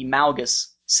in the Malgus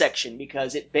section,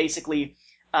 because it basically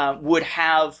would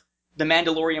have the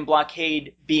Mandalorian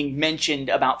blockade being mentioned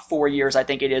about 4 years, I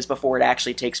think it is, before it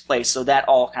actually takes place. So that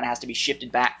all kind of has to be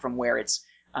shifted back from where it's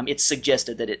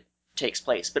suggested that it takes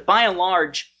place. But by and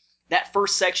large, that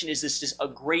first section is just a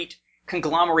great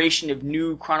conglomeration of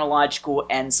new chronological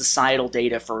and societal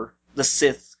data for the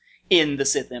Sith in the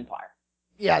Sith Empire.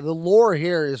 Yeah, the lore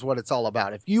here is what it's all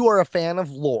about. If you are a fan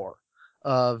of lore,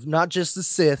 of not just the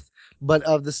Sith, but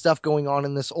of the stuff going on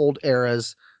in this old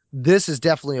eras, this is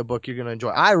definitely a book you're going to enjoy.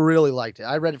 I really liked it.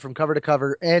 I read it from cover to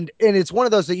cover, and it's one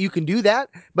of those that you can do that,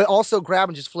 but also grab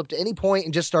and just flip to any point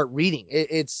and just start reading.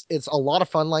 It's a lot of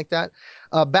fun like that.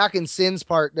 Back in Sin's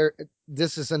part,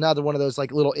 this is another one of those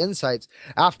like little insights.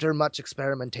 After much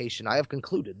experimentation, I have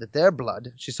concluded that their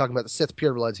blood, she's talking about the Sith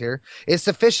purebloods here, is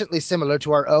sufficiently similar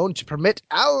to our own to permit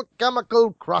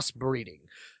alchemical crossbreeding.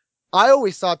 I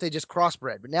always thought they just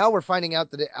crossbred, but now we're finding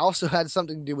out that it also had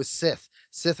something to do with Sith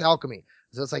alchemy.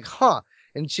 So it's like, huh.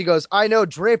 And she goes, I know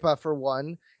Drapa, for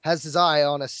one, has his eye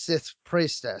on a Sith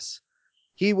priestess.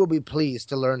 He will be pleased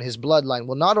to learn his bloodline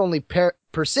will not only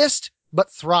persist,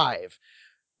 but thrive.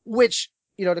 Which,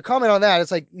 you know, to comment on that,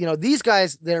 it's like, you know, these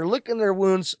guys, they're licking their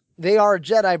wounds. They are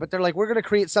Jedi, but they're like, we're going to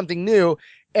create something new.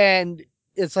 And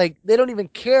it's like, they don't even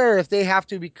care if they have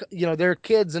to be, you know, their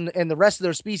kids and the rest of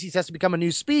their species has to become a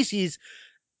new species.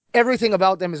 Everything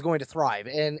about them is going to thrive,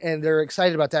 and they're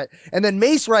excited about that. And then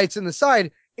Mace writes in the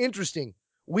side, interesting.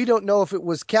 We don't know if it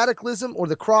was cataclysm or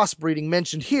the crossbreeding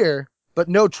mentioned here, but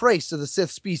no trace of the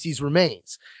Sith species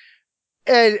remains.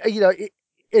 And, you know,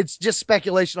 it's just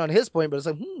speculation on his point, but it's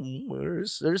like,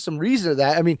 there's some reason to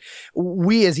that. I mean,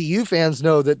 we as EU fans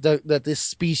know that that this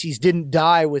species didn't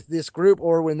die with this group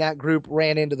or when that group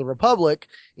ran into the Republic.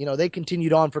 You know, they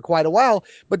continued on for quite a while,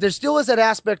 but there still is that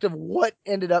aspect of what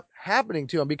ended up happening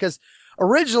to them, because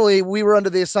originally we were under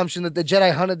the assumption that the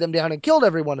Jedi hunted them down and killed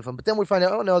every one of them. But then we find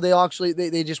out, oh no, they actually,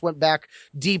 they just went back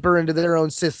deeper into their own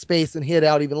Sith space and hid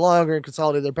out even longer and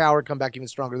consolidated their power, come back even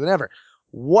stronger than ever.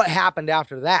 What happened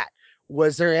after that?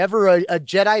 Was there ever a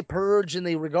Jedi purge in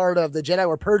the regard of the Jedi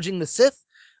were purging the Sith?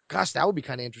 Gosh, that would be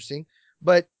kind of interesting.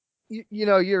 But you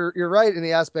know, you're right in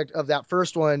the aspect of that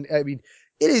first one. I mean,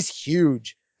 it is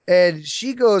huge, and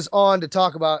she goes on to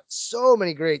talk about so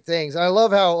many great things. I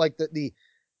love how like the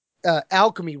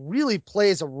alchemy really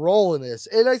plays a role in this,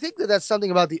 and I think that that's something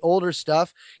about the older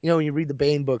stuff. You know, when you read the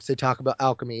Bane books, they talk about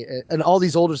alchemy, and all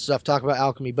these older stuff talk about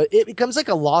alchemy, but it becomes like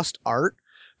a lost art.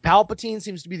 Palpatine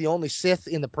seems to be the only Sith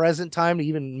in the present time to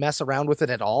even mess around with it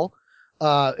at all.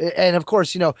 And of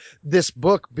course, you know, this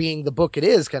book being the book it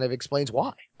is kind of explains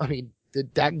why. I mean,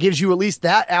 that gives you at least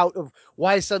that out of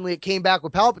why suddenly it came back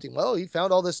with Palpatine. Well, he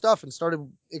found all this stuff and started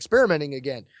experimenting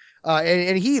again.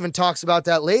 And he even talks about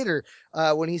that later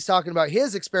when he's talking about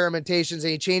his experimentations,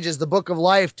 and he changes the Book of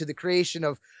Life to the creation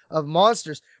of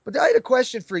monsters. But I had a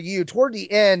question for you toward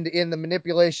the end in the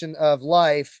Manipulation of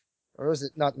Life, or is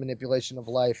it not the Manipulation of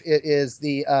Life? It is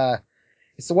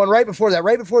it's the one right before that,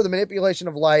 right before the Manipulation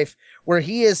of Life, where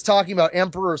he is talking about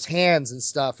Emperor's hands and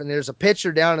stuff. And there's a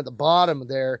picture down at the bottom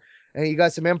there, and you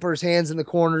got some Emperor's hands in the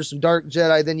corners, some Dark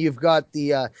Jedi. Then you've got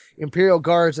the Imperial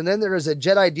Guards, and then there is a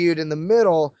Jedi dude in the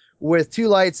middle with two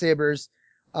lightsabers.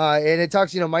 And it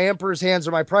talks, my Emperor's hands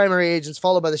are my primary agents,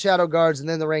 followed by the Shadow Guards, and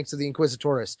then the ranks of the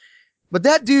Inquisitores. But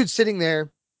that dude sitting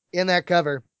there in that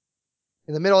cover,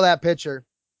 in the middle of that picture,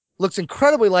 looks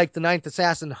incredibly like the Ninth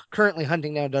Assassin currently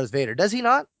hunting down Darth Vader. Does he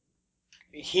not?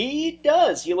 He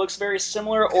does. He looks very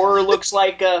similar, or looks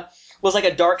like a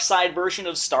dark side version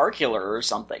of Starkiller or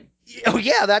something. Oh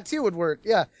yeah, that too would work.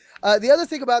 Yeah. The other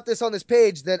thing about this on this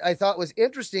page that I thought was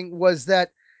interesting was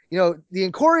that the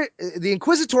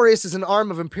Inquisitorius is an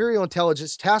arm of Imperial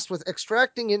intelligence tasked with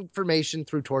extracting information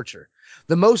through torture.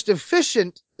 The most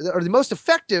efficient or the most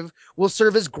effective will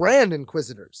serve as Grand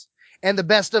Inquisitors, and the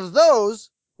best of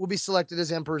those will be selected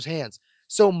as Emperor's hands.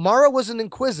 So Mara was an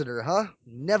Inquisitor, huh?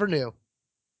 Never knew.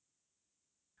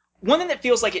 One thing that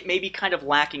feels like it may be kind of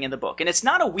lacking in the book, and it's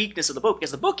not a weakness of the book, because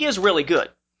the book is really good,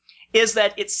 is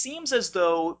that it seems as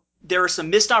though there are some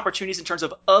missed opportunities in terms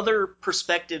of other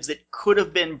perspectives that could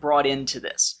have been brought into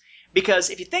this.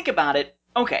 Because if you think about it,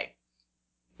 okay,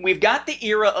 we've got the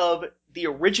era of the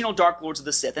original Dark Lords of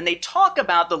the Sith, and they talk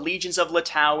about the legions of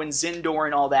Letau and Zindor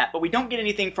and all that, but we don't get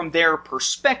anything from their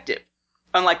perspective.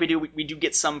 Unlike we do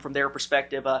get some from their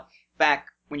perspective back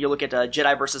when you look at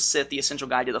Jedi vs. Sith, The Essential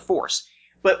Guide to the Force.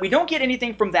 But we don't get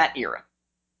anything from that era.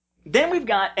 Then we've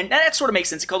got, and that sort of makes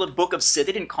sense, they called it the Book of Sith.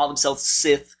 They didn't call themselves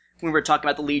Sith when we were talking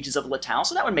about the legions of Letau,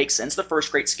 so that would make sense. The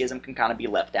First Great Schism can kind of be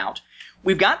left out.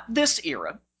 We've got this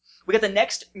era. We got the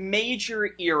next major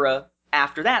era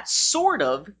after that, sort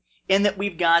of, in that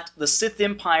we've got the Sith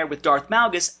Empire with Darth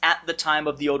Malgus at the time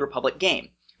of the Old Republic game.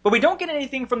 But we don't get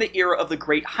anything from the era of the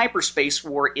Great Hyperspace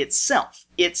War itself.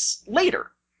 It's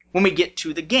later, when we get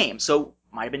to the game, so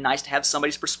might have been nice to have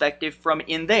somebody's perspective from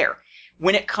in there.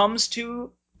 When it comes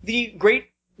to the Great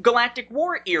Galactic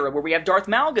War era, where we have Darth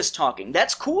Malgus talking,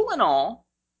 that's cool and all,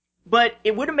 but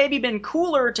it would have maybe been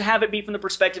cooler to have it be from the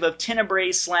perspective of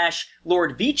Tenebrae /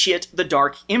 Lord Vitiate, the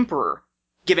Dark Emperor,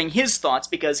 giving his thoughts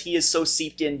because he is so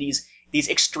steeped in these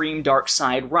extreme dark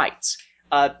side rites.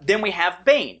 Then we have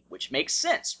Bane, which makes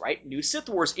sense, right? New Sith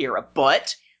Wars era,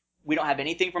 but we don't have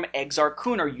anything from Exar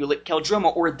Kun or Ulic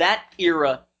Qel-Droma or that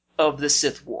era of the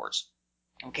Sith Wars.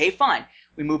 Okay, fine.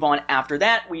 We move on after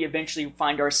that. We eventually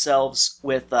find ourselves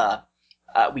with,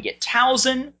 we get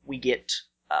Talzin, we get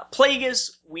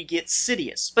Plagueis, we get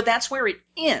Sidious. But that's where it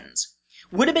ends.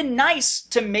 Would have been nice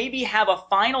to maybe have a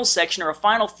final section or a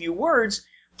final few words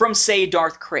from, say,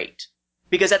 Darth Krayt.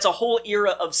 Because that's a whole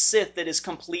era of Sith that is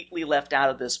completely left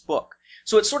out of this book.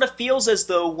 So it sort of feels as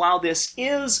though while this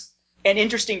is an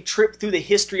interesting trip through the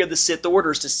history of the Sith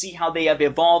Orders to see how they have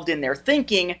evolved in their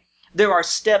thinking, there are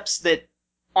steps that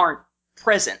aren't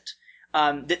present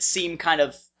that seem kind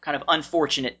of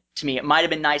unfortunate to me. It might have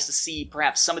been nice to see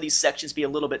perhaps some of these sections be a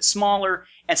little bit smaller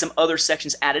and some other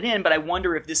sections added in, but I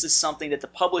wonder if this is something that the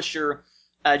publisher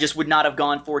just would not have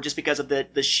gone for just because of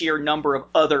the sheer number of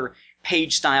other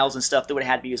page styles and stuff that would have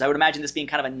had to be used. I would imagine this being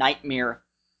kind of a nightmare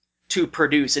to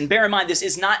produce. And bear in mind, this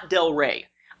is not Del Rey.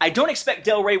 I don't expect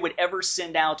Del Rey would ever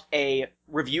send out a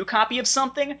review copy of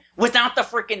something without the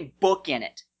freaking book in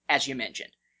it, as you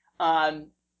mentioned.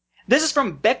 This is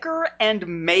from Becker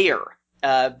and Mayer.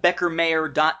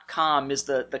 BeckerMayer.com is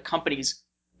the company's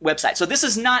website. So this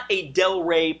is not a Del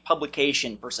Rey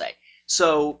publication, per se.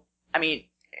 So, I mean,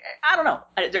 I don't know.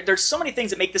 There's so many things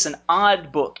that make this an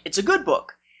odd book. It's a good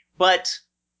book, but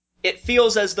it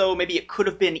feels as though maybe it could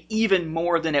have been even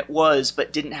more than it was,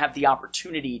 but didn't have the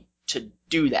opportunity to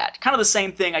do that. Kind of the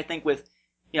same thing, I think, with,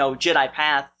 Jedi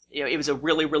Path. It was a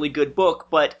really, really good book,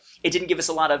 but it didn't give us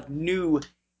a lot of new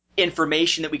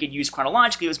information that we could use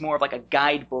chronologically. It was more of like a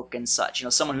guidebook and such.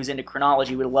 Someone who's into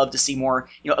chronology would love to see more,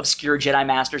 obscure Jedi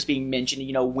Masters being mentioned,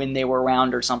 when they were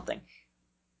around or something.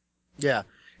 Yeah.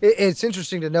 It's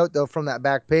interesting to note, though, from that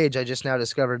back page, I just now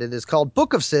discovered it is called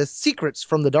Book of Sith, Secrets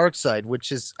from the Dark Side,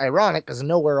 which is ironic because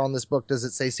nowhere on this book does it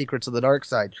say Secrets of the Dark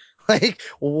Side. Like,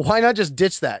 why not just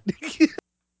ditch that?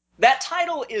 That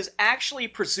title is actually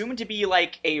presumed to be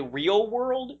like a real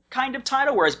world kind of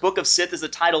title, whereas Book of Sith is a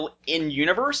title in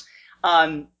universe.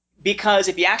 Because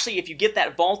if you get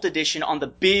that Vault edition on the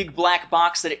big black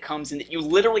box that it comes in, that you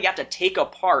literally have to take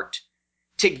apart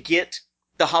to get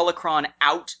the holocron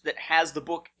out that has the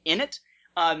book in it,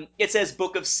 It says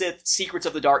Book of Sith, Secrets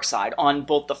of the Dark Side on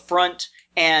both the front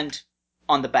and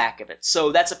on the back of it.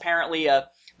 So that's apparently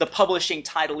the publishing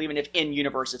title, even if in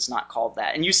universe it's not called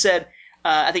that. And you said,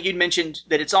 I think you'd mentioned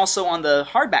that it's also on the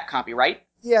hardback copy, right?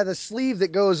 Yeah, the sleeve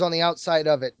that goes on the outside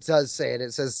of it does say it.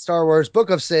 It says Star Wars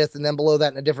Book of Sith, and then below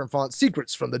that in a different font,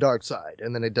 Secrets from the Dark Side.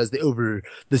 And then it does the over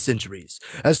the centuries.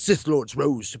 As Sith Lords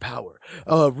rose to power,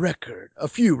 a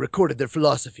few recorded their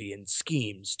philosophy and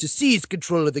schemes to seize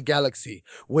control of the galaxy.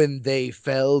 When they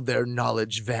fell, their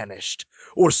knowledge vanished.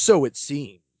 Or so it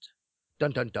seemed.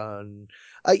 Dun dun dun.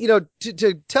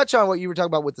 To touch on what you were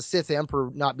talking about with the Sith Emperor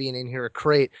not being in here, a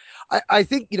crate. I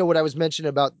think, what I was mentioning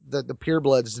about the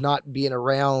purebloods not being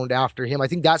around after him, I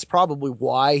think that's probably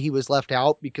why he was left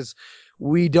out, because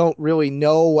we don't really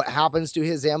know what happens to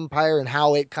his empire and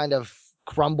how it kind of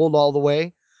crumbled all the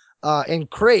way. And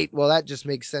Crate, well, that just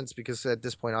makes sense because at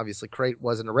this point, obviously, Crate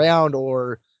wasn't around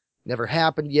or never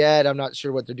happened yet. I'm not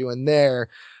sure what they're doing there,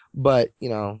 but,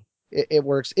 it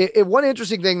works. One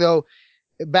interesting thing, though,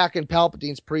 back in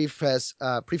Palpatine's preface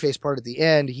part at the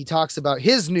end, he talks about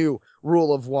his new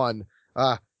rule of one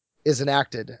is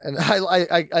enacted. And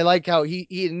I like how he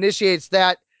initiates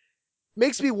that.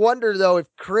 Makes me wonder, though, if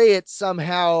Krayt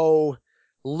somehow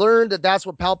learned that that's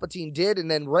what Palpatine did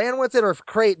and then ran with it, or if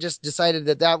Krayt just decided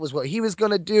that that was what he was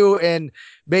going to do. And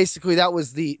basically that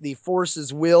was the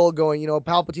Force's will going,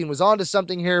 Palpatine was onto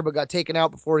something here, but got taken out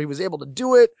before he was able to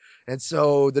do it. And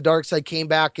so the dark side came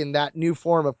back in that new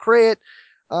form of Krayt.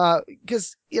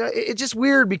 Because, it's just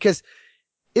weird because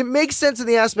it makes sense in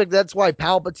the aspect that's why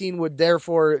Palpatine would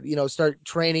therefore, start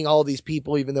training all these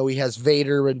people, even though he has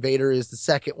Vader and Vader is the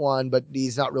second one, but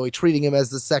he's not really treating him as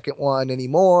the second one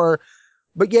anymore.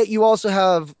 But yet you also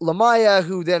have Lamaya,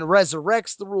 who then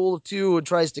resurrects the rule of two and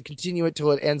tries to continue it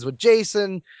till it ends with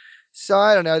Jason. So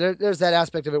I don't know. There's that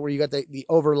aspect of it where you got the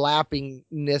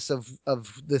overlappingness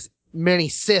of this many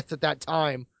Sith at that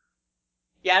time.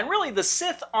 Yeah, and really the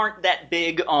Sith aren't that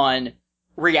big on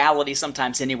reality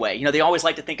sometimes anyway. They always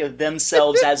like to think of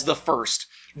themselves as the first.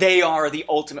 They are the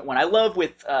ultimate one. I love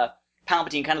with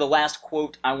Palpatine, kind of the last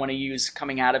quote I want to use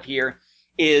coming out of here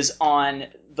is on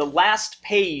the last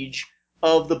page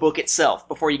of the book itself,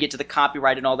 before you get to the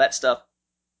copyright and all that stuff.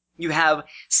 You have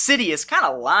Sidious kind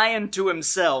of lying to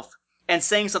himself and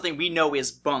saying something we know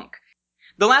is bunk.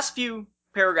 The last few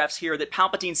paragraphs here that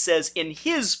Palpatine says in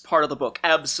his part of the book,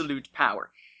 Absolute Power.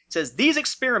 It says, these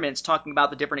experiments, talking about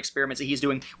the different experiments that he's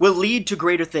doing, will lead to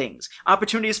greater things,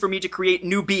 opportunities for me to create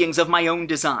new beings of my own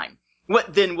design.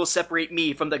 What then will separate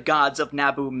me from the gods of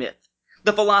Naboo myth?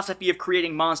 The philosophy of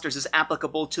creating monsters is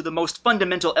applicable to the most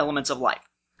fundamental elements of life.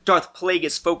 Darth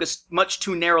Plagueis focused much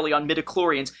too narrowly on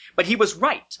midichlorians, but he was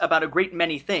right about a great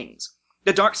many things.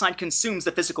 The dark side consumes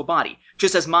the physical body,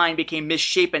 just as mine became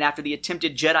misshapen after the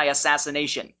attempted Jedi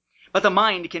assassination. But the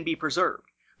mind can be preserved.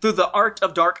 Through the art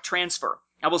of dark transfer,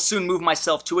 I will soon move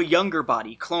myself to a younger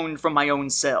body cloned from my own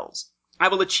cells. I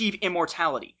will achieve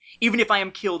immortality. Even if I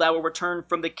am killed, I will return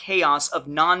from the chaos of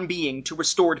non-being to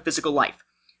restored physical life.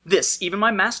 This, even my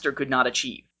master could not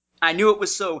achieve. I knew it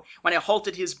was so when I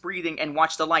halted his breathing and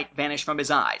watched the light vanish from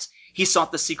his eyes. He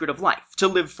sought the secret of life, to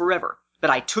live forever, but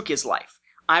I took his life.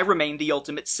 I remained the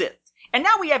ultimate Sith. And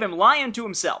now we have him lying to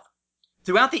himself.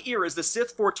 Throughout the eras, the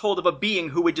Sith foretold of a being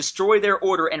who would destroy their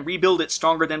order and rebuild it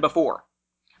stronger than before.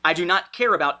 I do not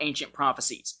care about ancient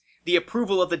prophecies. The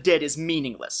approval of the dead is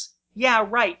meaningless. Yeah,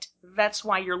 right. That's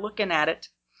why you're looking at it.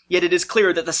 Yet it is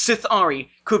clear that the Sith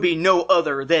Ari could be no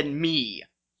other than me.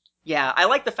 Yeah, I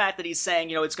like the fact that he's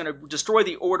saying, it's going to destroy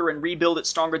the order and rebuild it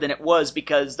stronger than it was,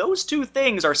 because those two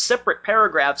things are separate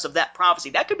paragraphs of that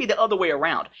prophecy. That could be the other way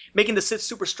around, making the Sith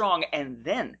super strong and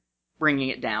then bringing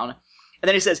it down. And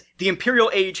then he says, the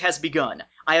Imperial Age has begun.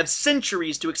 I have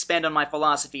centuries to expand on my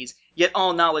philosophies, yet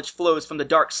all knowledge flows from the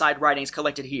dark side writings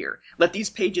collected here. Let these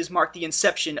pages mark the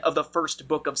inception of the first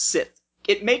book of Sith.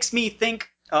 It makes me think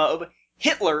of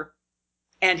Hitler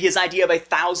and his idea of a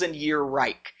 1,000-year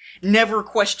Reich. Never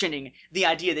questioning the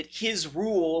idea that his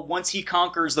rule, once he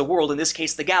conquers the world, in this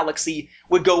case the galaxy,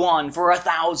 would go on for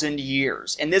 1,000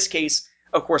 years. In this case,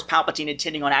 of course, Palpatine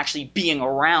intending on actually being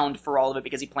around for all of it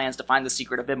because he plans to find the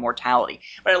secret of immortality.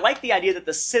 But I like the idea that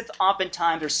the Sith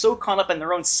oftentimes are so caught up in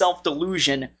their own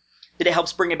self-delusion that it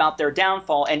helps bring about their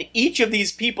downfall. And each of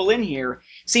these people in here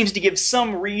seems to give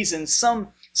some reason,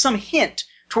 some hint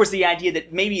towards the idea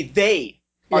that maybe they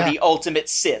are the ultimate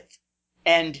Sith.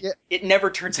 And it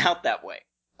never turns out that way.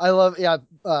 I love,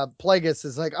 Plagueis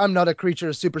is like, I'm not a creature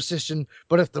of superstition,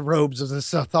 but if the robes of the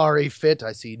Sathari fit,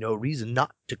 I see no reason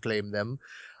not to claim them.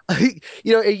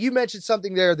 You mentioned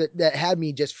something there that had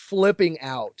me just flipping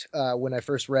out when I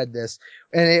first read this.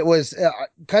 And it was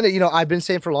kind of, I've been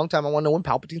saying for a long time, I want to know when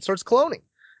Palpatine starts cloning.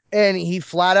 And he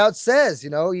flat out says,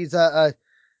 he's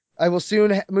I will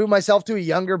soon move myself to a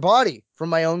younger body from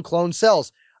my own clone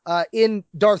cells. In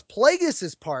Darth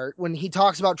Plagueis' part, when he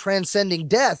talks about transcending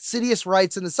death, Sidious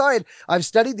writes in the side, I've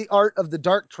studied the art of the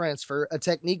dark transfer, a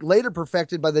technique later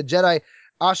perfected by the Jedi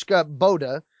Ashka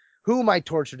Boda, whom I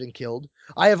tortured and killed.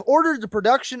 I have ordered the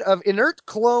production of inert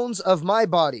clones of my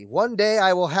body. One day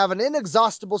I will have an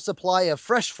inexhaustible supply of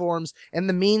fresh forms and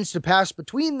the means to pass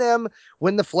between them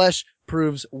when the flesh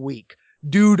proves weak.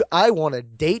 Dude, I want a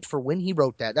date for when he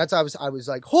wrote that. I was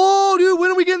like, oh, dude, when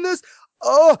are we getting this?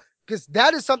 Oh, because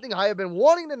that is something I have been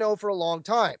wanting to know for a long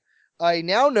time. I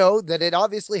now know that it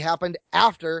obviously happened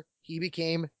after he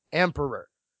became emperor.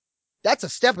 That's a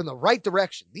step in the right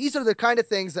direction. These are the kind of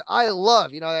things that I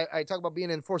love. I talk about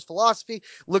being in Force philosophy,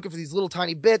 looking for these little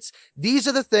tiny bits. These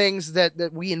are the things that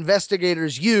we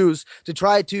investigators use to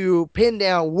try to pin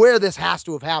down where this has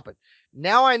to have happened.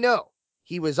 Now I know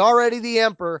he was already the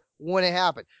emperor when it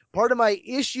happened. Part of my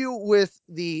issue with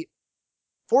the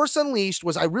Force Unleashed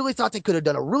was I really thought they could have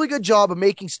done a really good job of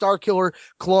making Starkiller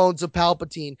clones of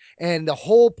Palpatine, and the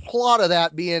whole plot of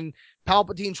that being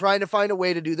Palpatine trying to find a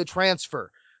way to do the transfer.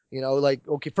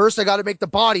 Okay, first I got to make the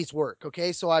bodies work.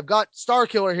 Okay, so I've got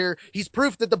Starkiller here. He's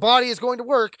proof that the body is going to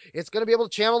work. It's going to be able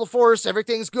to channel the Force.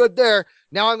 Everything's good there.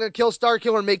 Now I'm going to kill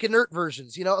Starkiller and make inert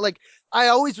versions. I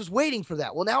always was waiting for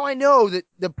that. Well, now I know that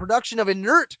the production of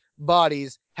inert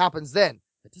bodies happens then.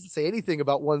 It doesn't say anything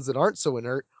about ones that aren't so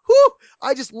inert. Whew!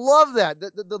 I just love that.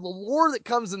 The lore that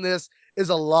comes in this is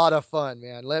a lot of fun,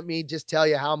 man. Let me just tell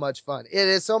you how much fun. It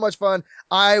is so much fun.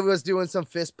 I was doing some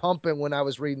fist pumping when I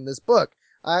was reading this book.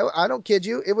 I don't kid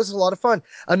you. It was a lot of fun.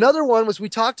 Another one was we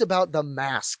talked about the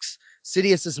masks.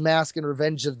 Sidious's mask in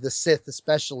Revenge of the Sith,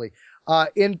 especially.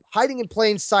 In Hiding in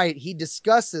Plain Sight, he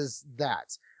discusses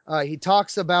that. He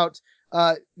talks about,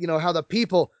 how the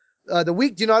people, the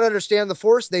weak do not understand the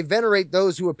Force. They venerate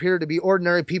those who appear to be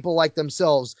ordinary people like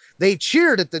themselves. They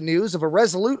cheered at the news of a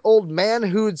resolute old man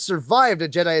who'd survived a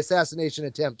Jedi assassination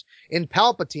attempt. In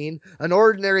Palpatine, an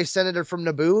ordinary senator from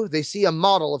Naboo, they see a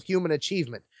model of human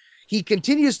achievement. He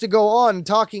continues to go on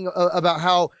talking about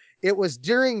how it was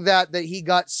during that he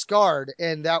got scarred,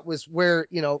 and that was where,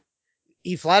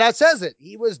 he flat out says it.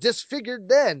 He was disfigured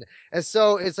then. And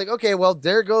so it's like, okay, well,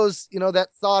 there goes, that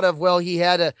thought of, well, he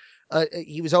had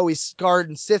he was always scarred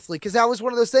and Sithly, because that was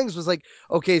one of those things was like,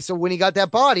 okay, so when he got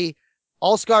that body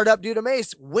all scarred up due to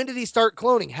Mace, when did he start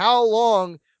cloning? How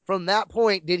long from that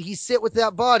point did he sit with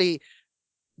that body?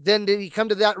 Then did he come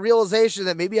to that realization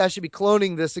that maybe I should be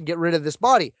cloning this and get rid of this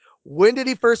body? When did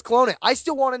he first clone it? I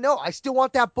still want to know. I still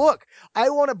want that book.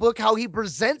 I want a book how he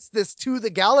presents this to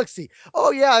the galaxy.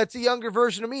 Oh, yeah, it's a younger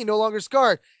version of me, no longer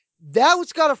scarred.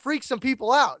 That's got to freak some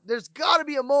people out. There's got to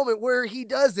be a moment where he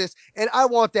does this, and I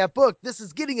want that book. This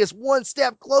is getting us one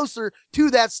step closer to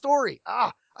that story.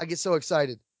 I get so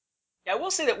excited. Yeah, I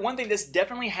will say that one thing this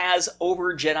definitely has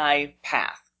over Jedi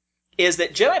Path is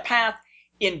that Jedi Path,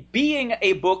 in being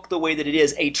a book the way that it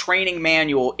is, a training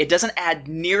manual, it doesn't add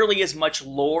nearly as much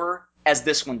lore as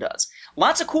this one does.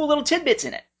 Lots of cool little tidbits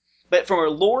in it. But from a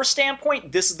lore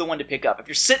standpoint, this is the one to pick up. If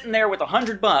you're sitting there with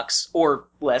 $100 or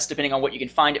less, depending on what you can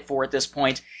find it for at this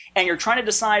point, and you're trying to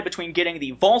decide between getting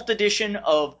the Vault edition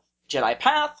of Jedi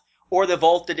Path or the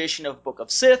Vault edition of Book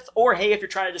of Sith, or hey, if you're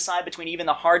trying to decide between even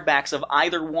the hardbacks of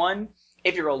either one,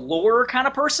 if you're a lore kind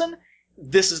of person,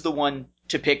 this is the one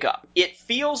to pick up. It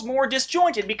feels more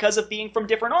disjointed because of being from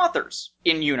different authors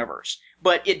in universe,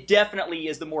 but it definitely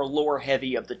is the more lore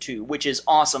heavy of the two, which is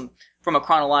awesome from a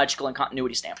chronological and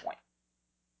continuity standpoint.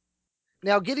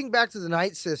 Now, getting back to the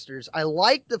Night Sisters, I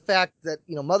like the fact that,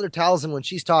 Mother Talzin, when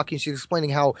she's talking, she's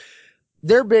explaining how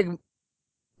their big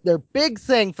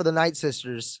thing for the Night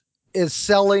Sisters is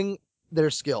selling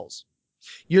their skills.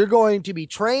 You're going to be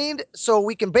trained, so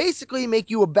we can basically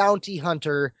make you a bounty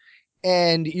hunter,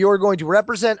 and you're going to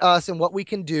represent us and what we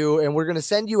can do, and we're going to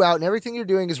send you out, and everything you're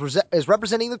doing is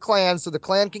representing the clan, so the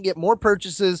clan can get more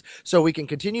purchases, so we can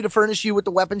continue to furnish you with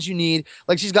the weapons you need.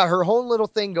 Like, she's got her whole little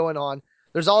thing going on.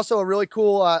 There's also a really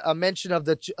cool a mention of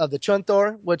the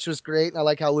Chunthor, which was great. And I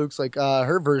like how Luke's like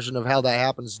her version of how that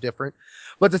happens is different.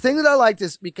 But the thing that I liked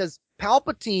is because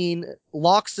Palpatine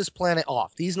locks this planet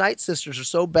off. These Night Sisters are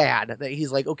so bad that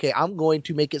he's like, okay, I'm going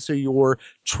to make it so you're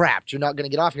trapped. You're not going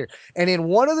to get off here. And in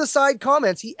one of the side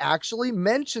comments, he actually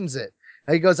mentions it.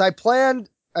 And he goes, I plan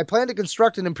to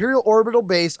construct an Imperial orbital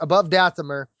base above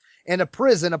Dathomir and a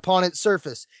prison upon its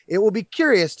surface. It will be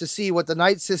curious to see what the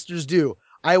Night Sisters do.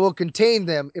 I will contain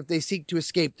them if they seek to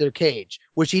escape their cage,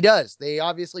 which he does. They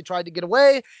obviously tried to get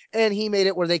away, and he made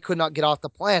it where they could not get off the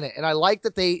planet. And I like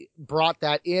that they brought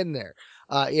that in there.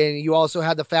 And you also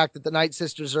had the fact that the Night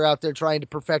Sisters are out there trying to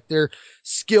perfect their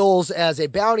skills as a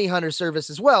bounty hunter service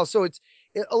as well. So it's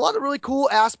a lot of really cool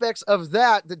aspects of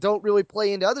that don't really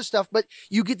play into other stuff, but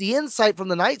you get the insight from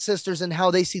the Night Sisters and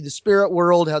how they see the spirit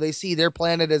world, how they see their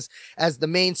planet as the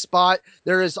main spot.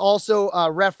 There is also a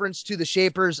reference to the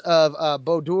Shapers of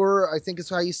Bodur, I think is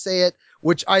how you say it,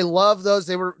 which I love those.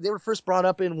 They were first brought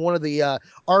up in one of the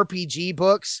RPG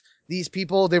books. These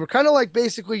people, they were kind of like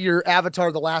basically your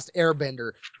Avatar, the Last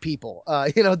Airbender people.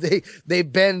 They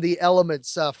bend the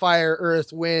elements, fire,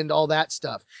 earth, wind, all that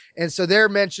stuff. And so they're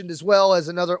mentioned as well as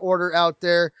another order out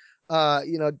there.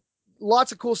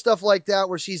 Lots of cool stuff like that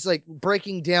where she's like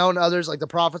breaking down others, like the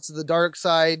Prophets of the Dark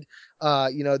Side,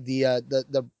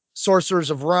 the Sorcerers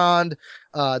of Rond,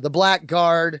 the Black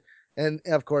Guard, and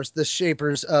of course the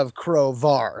Shapers of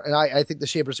Crovar. And I think the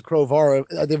Shapers of Crovar,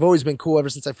 they've always been cool ever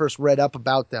since I first read up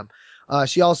about them.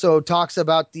 She also talks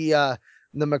about the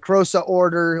Macrosa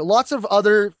Order, lots of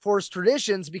other Force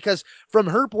traditions, because from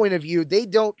her point of view, they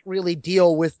don't really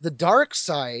deal with the dark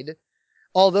side,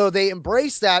 although they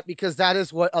embrace that because that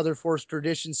is what other Force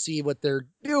traditions see what they're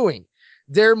doing.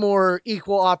 They're more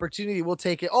equal opportunity. We'll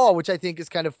take it all, which I think is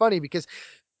kind of funny because,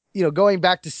 going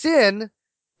back to Sin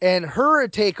and her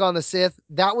take on the Sith,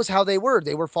 that was how they were.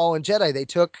 They were fallen Jedi. They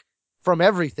took from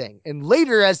everything. And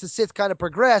later, as the Sith kind of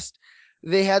progressed,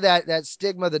 they had that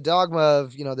stigma, the dogma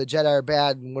of, the Jedi are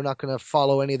bad and we're not going to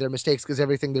follow any of their mistakes because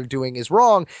everything they're doing is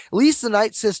wrong. At least the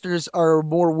Night Sisters are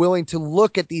more willing to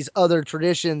look at these other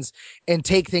traditions and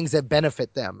take things that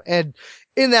benefit them. And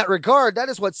in that regard, that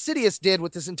is what Sidious did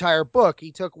with this entire book.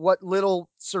 He took what little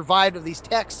survived of these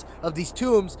texts, of these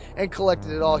tombs, and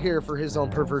collected it all here for his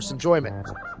own perverse enjoyment.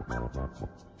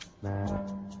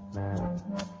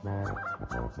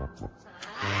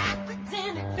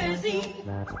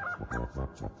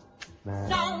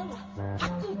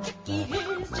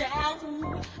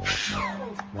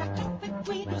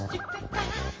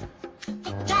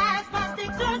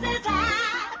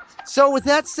 So with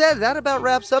that said, that about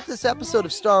wraps up this episode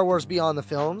of Star Wars Beyond the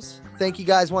Films. Thank you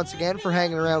guys once again for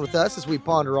hanging around with us as we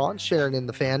ponder on, sharing in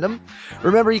the fandom.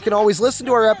 Remember, you can always listen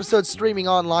to our episodes streaming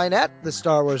online at the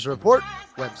Star Wars Report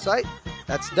website.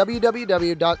 That's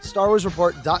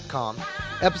www.starwarsreport.com.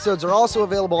 Episodes are also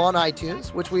available on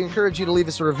iTunes, which we encourage you to leave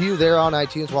us a review there on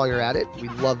iTunes while you're at it. We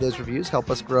love those reviews.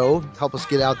 Help us grow. Help us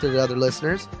get out there to other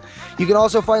listeners. You can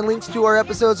also find links to our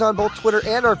episodes on both Twitter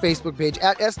and our Facebook page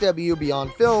at SW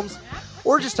Beyond Films,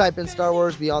 or just type in Star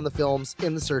Wars Beyond the Films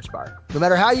in the search bar. No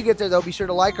matter how you get there, though, be sure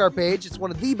to like our page. It's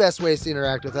one of the best ways to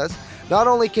interact with us. Not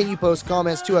only can you post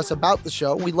comments to us about the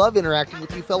show, we love interacting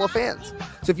with you fellow fans.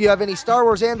 So if you have any Star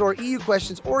Wars and or EU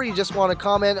questions, or you just want to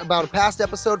comment about a past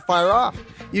episode, fire off.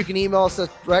 You can email us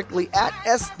directly at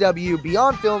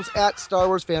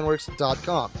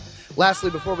swbeyondfilms@starwarsfanworks.com. Lastly,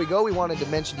 before we go, we wanted to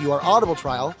mention to you our Audible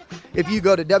trial. If you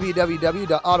go to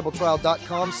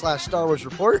www.audibletrial.com/Star Wars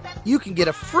Report, you can get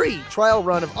a free trial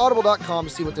run of audible.com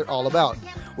to see what they're all about.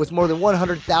 With more than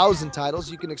 100,000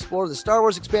 titles, you can explore the Star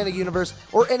Wars expanded universe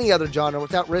or any other genre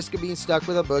without risk of being stuck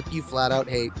with a book you flat out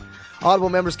hate. Audible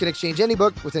members can exchange any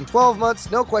book within 12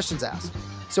 months, no questions asked.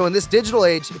 So in this digital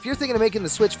age, if you're thinking of making the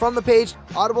switch from the page,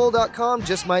 audible.com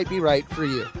just might be right for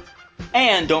you.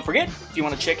 And don't forget, if you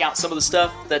want to check out some of the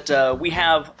stuff that we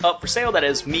have up for sale, that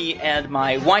is me and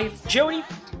my wife, Jody,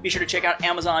 be sure to check out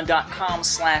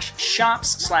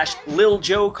amazon.com/shops/Lil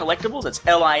Joe Collectibles. That's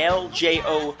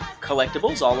LILJO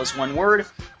Collectibles, all is one word.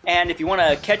 And if you want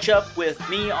to catch up with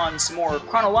me on some more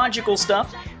chronological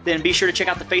stuff, then be sure to check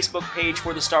out the Facebook page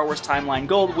for the Star Wars Timeline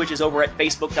Gold, which is over at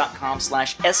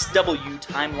facebook.com/SW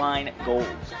Timeline Gold.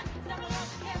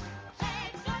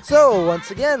 So,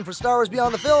 once again, for Star Wars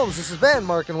Beyond the Films, this has been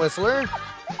Mark and Whistler.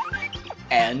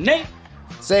 And Nate.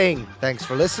 Saying thanks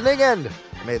for listening, and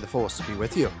may the Force be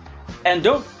with you. And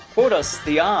don't quote us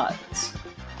the odds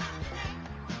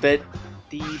that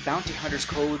the Bounty Hunter's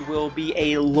Code will be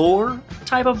a lore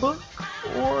type of book,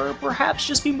 or perhaps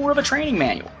just be more of a training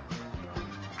manual.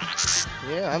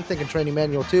 Yeah, I'm thinking training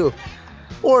manual too.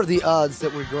 Or the odds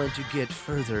that we're going to get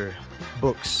further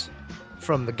books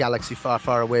from the galaxy far,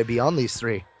 far away beyond these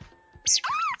three.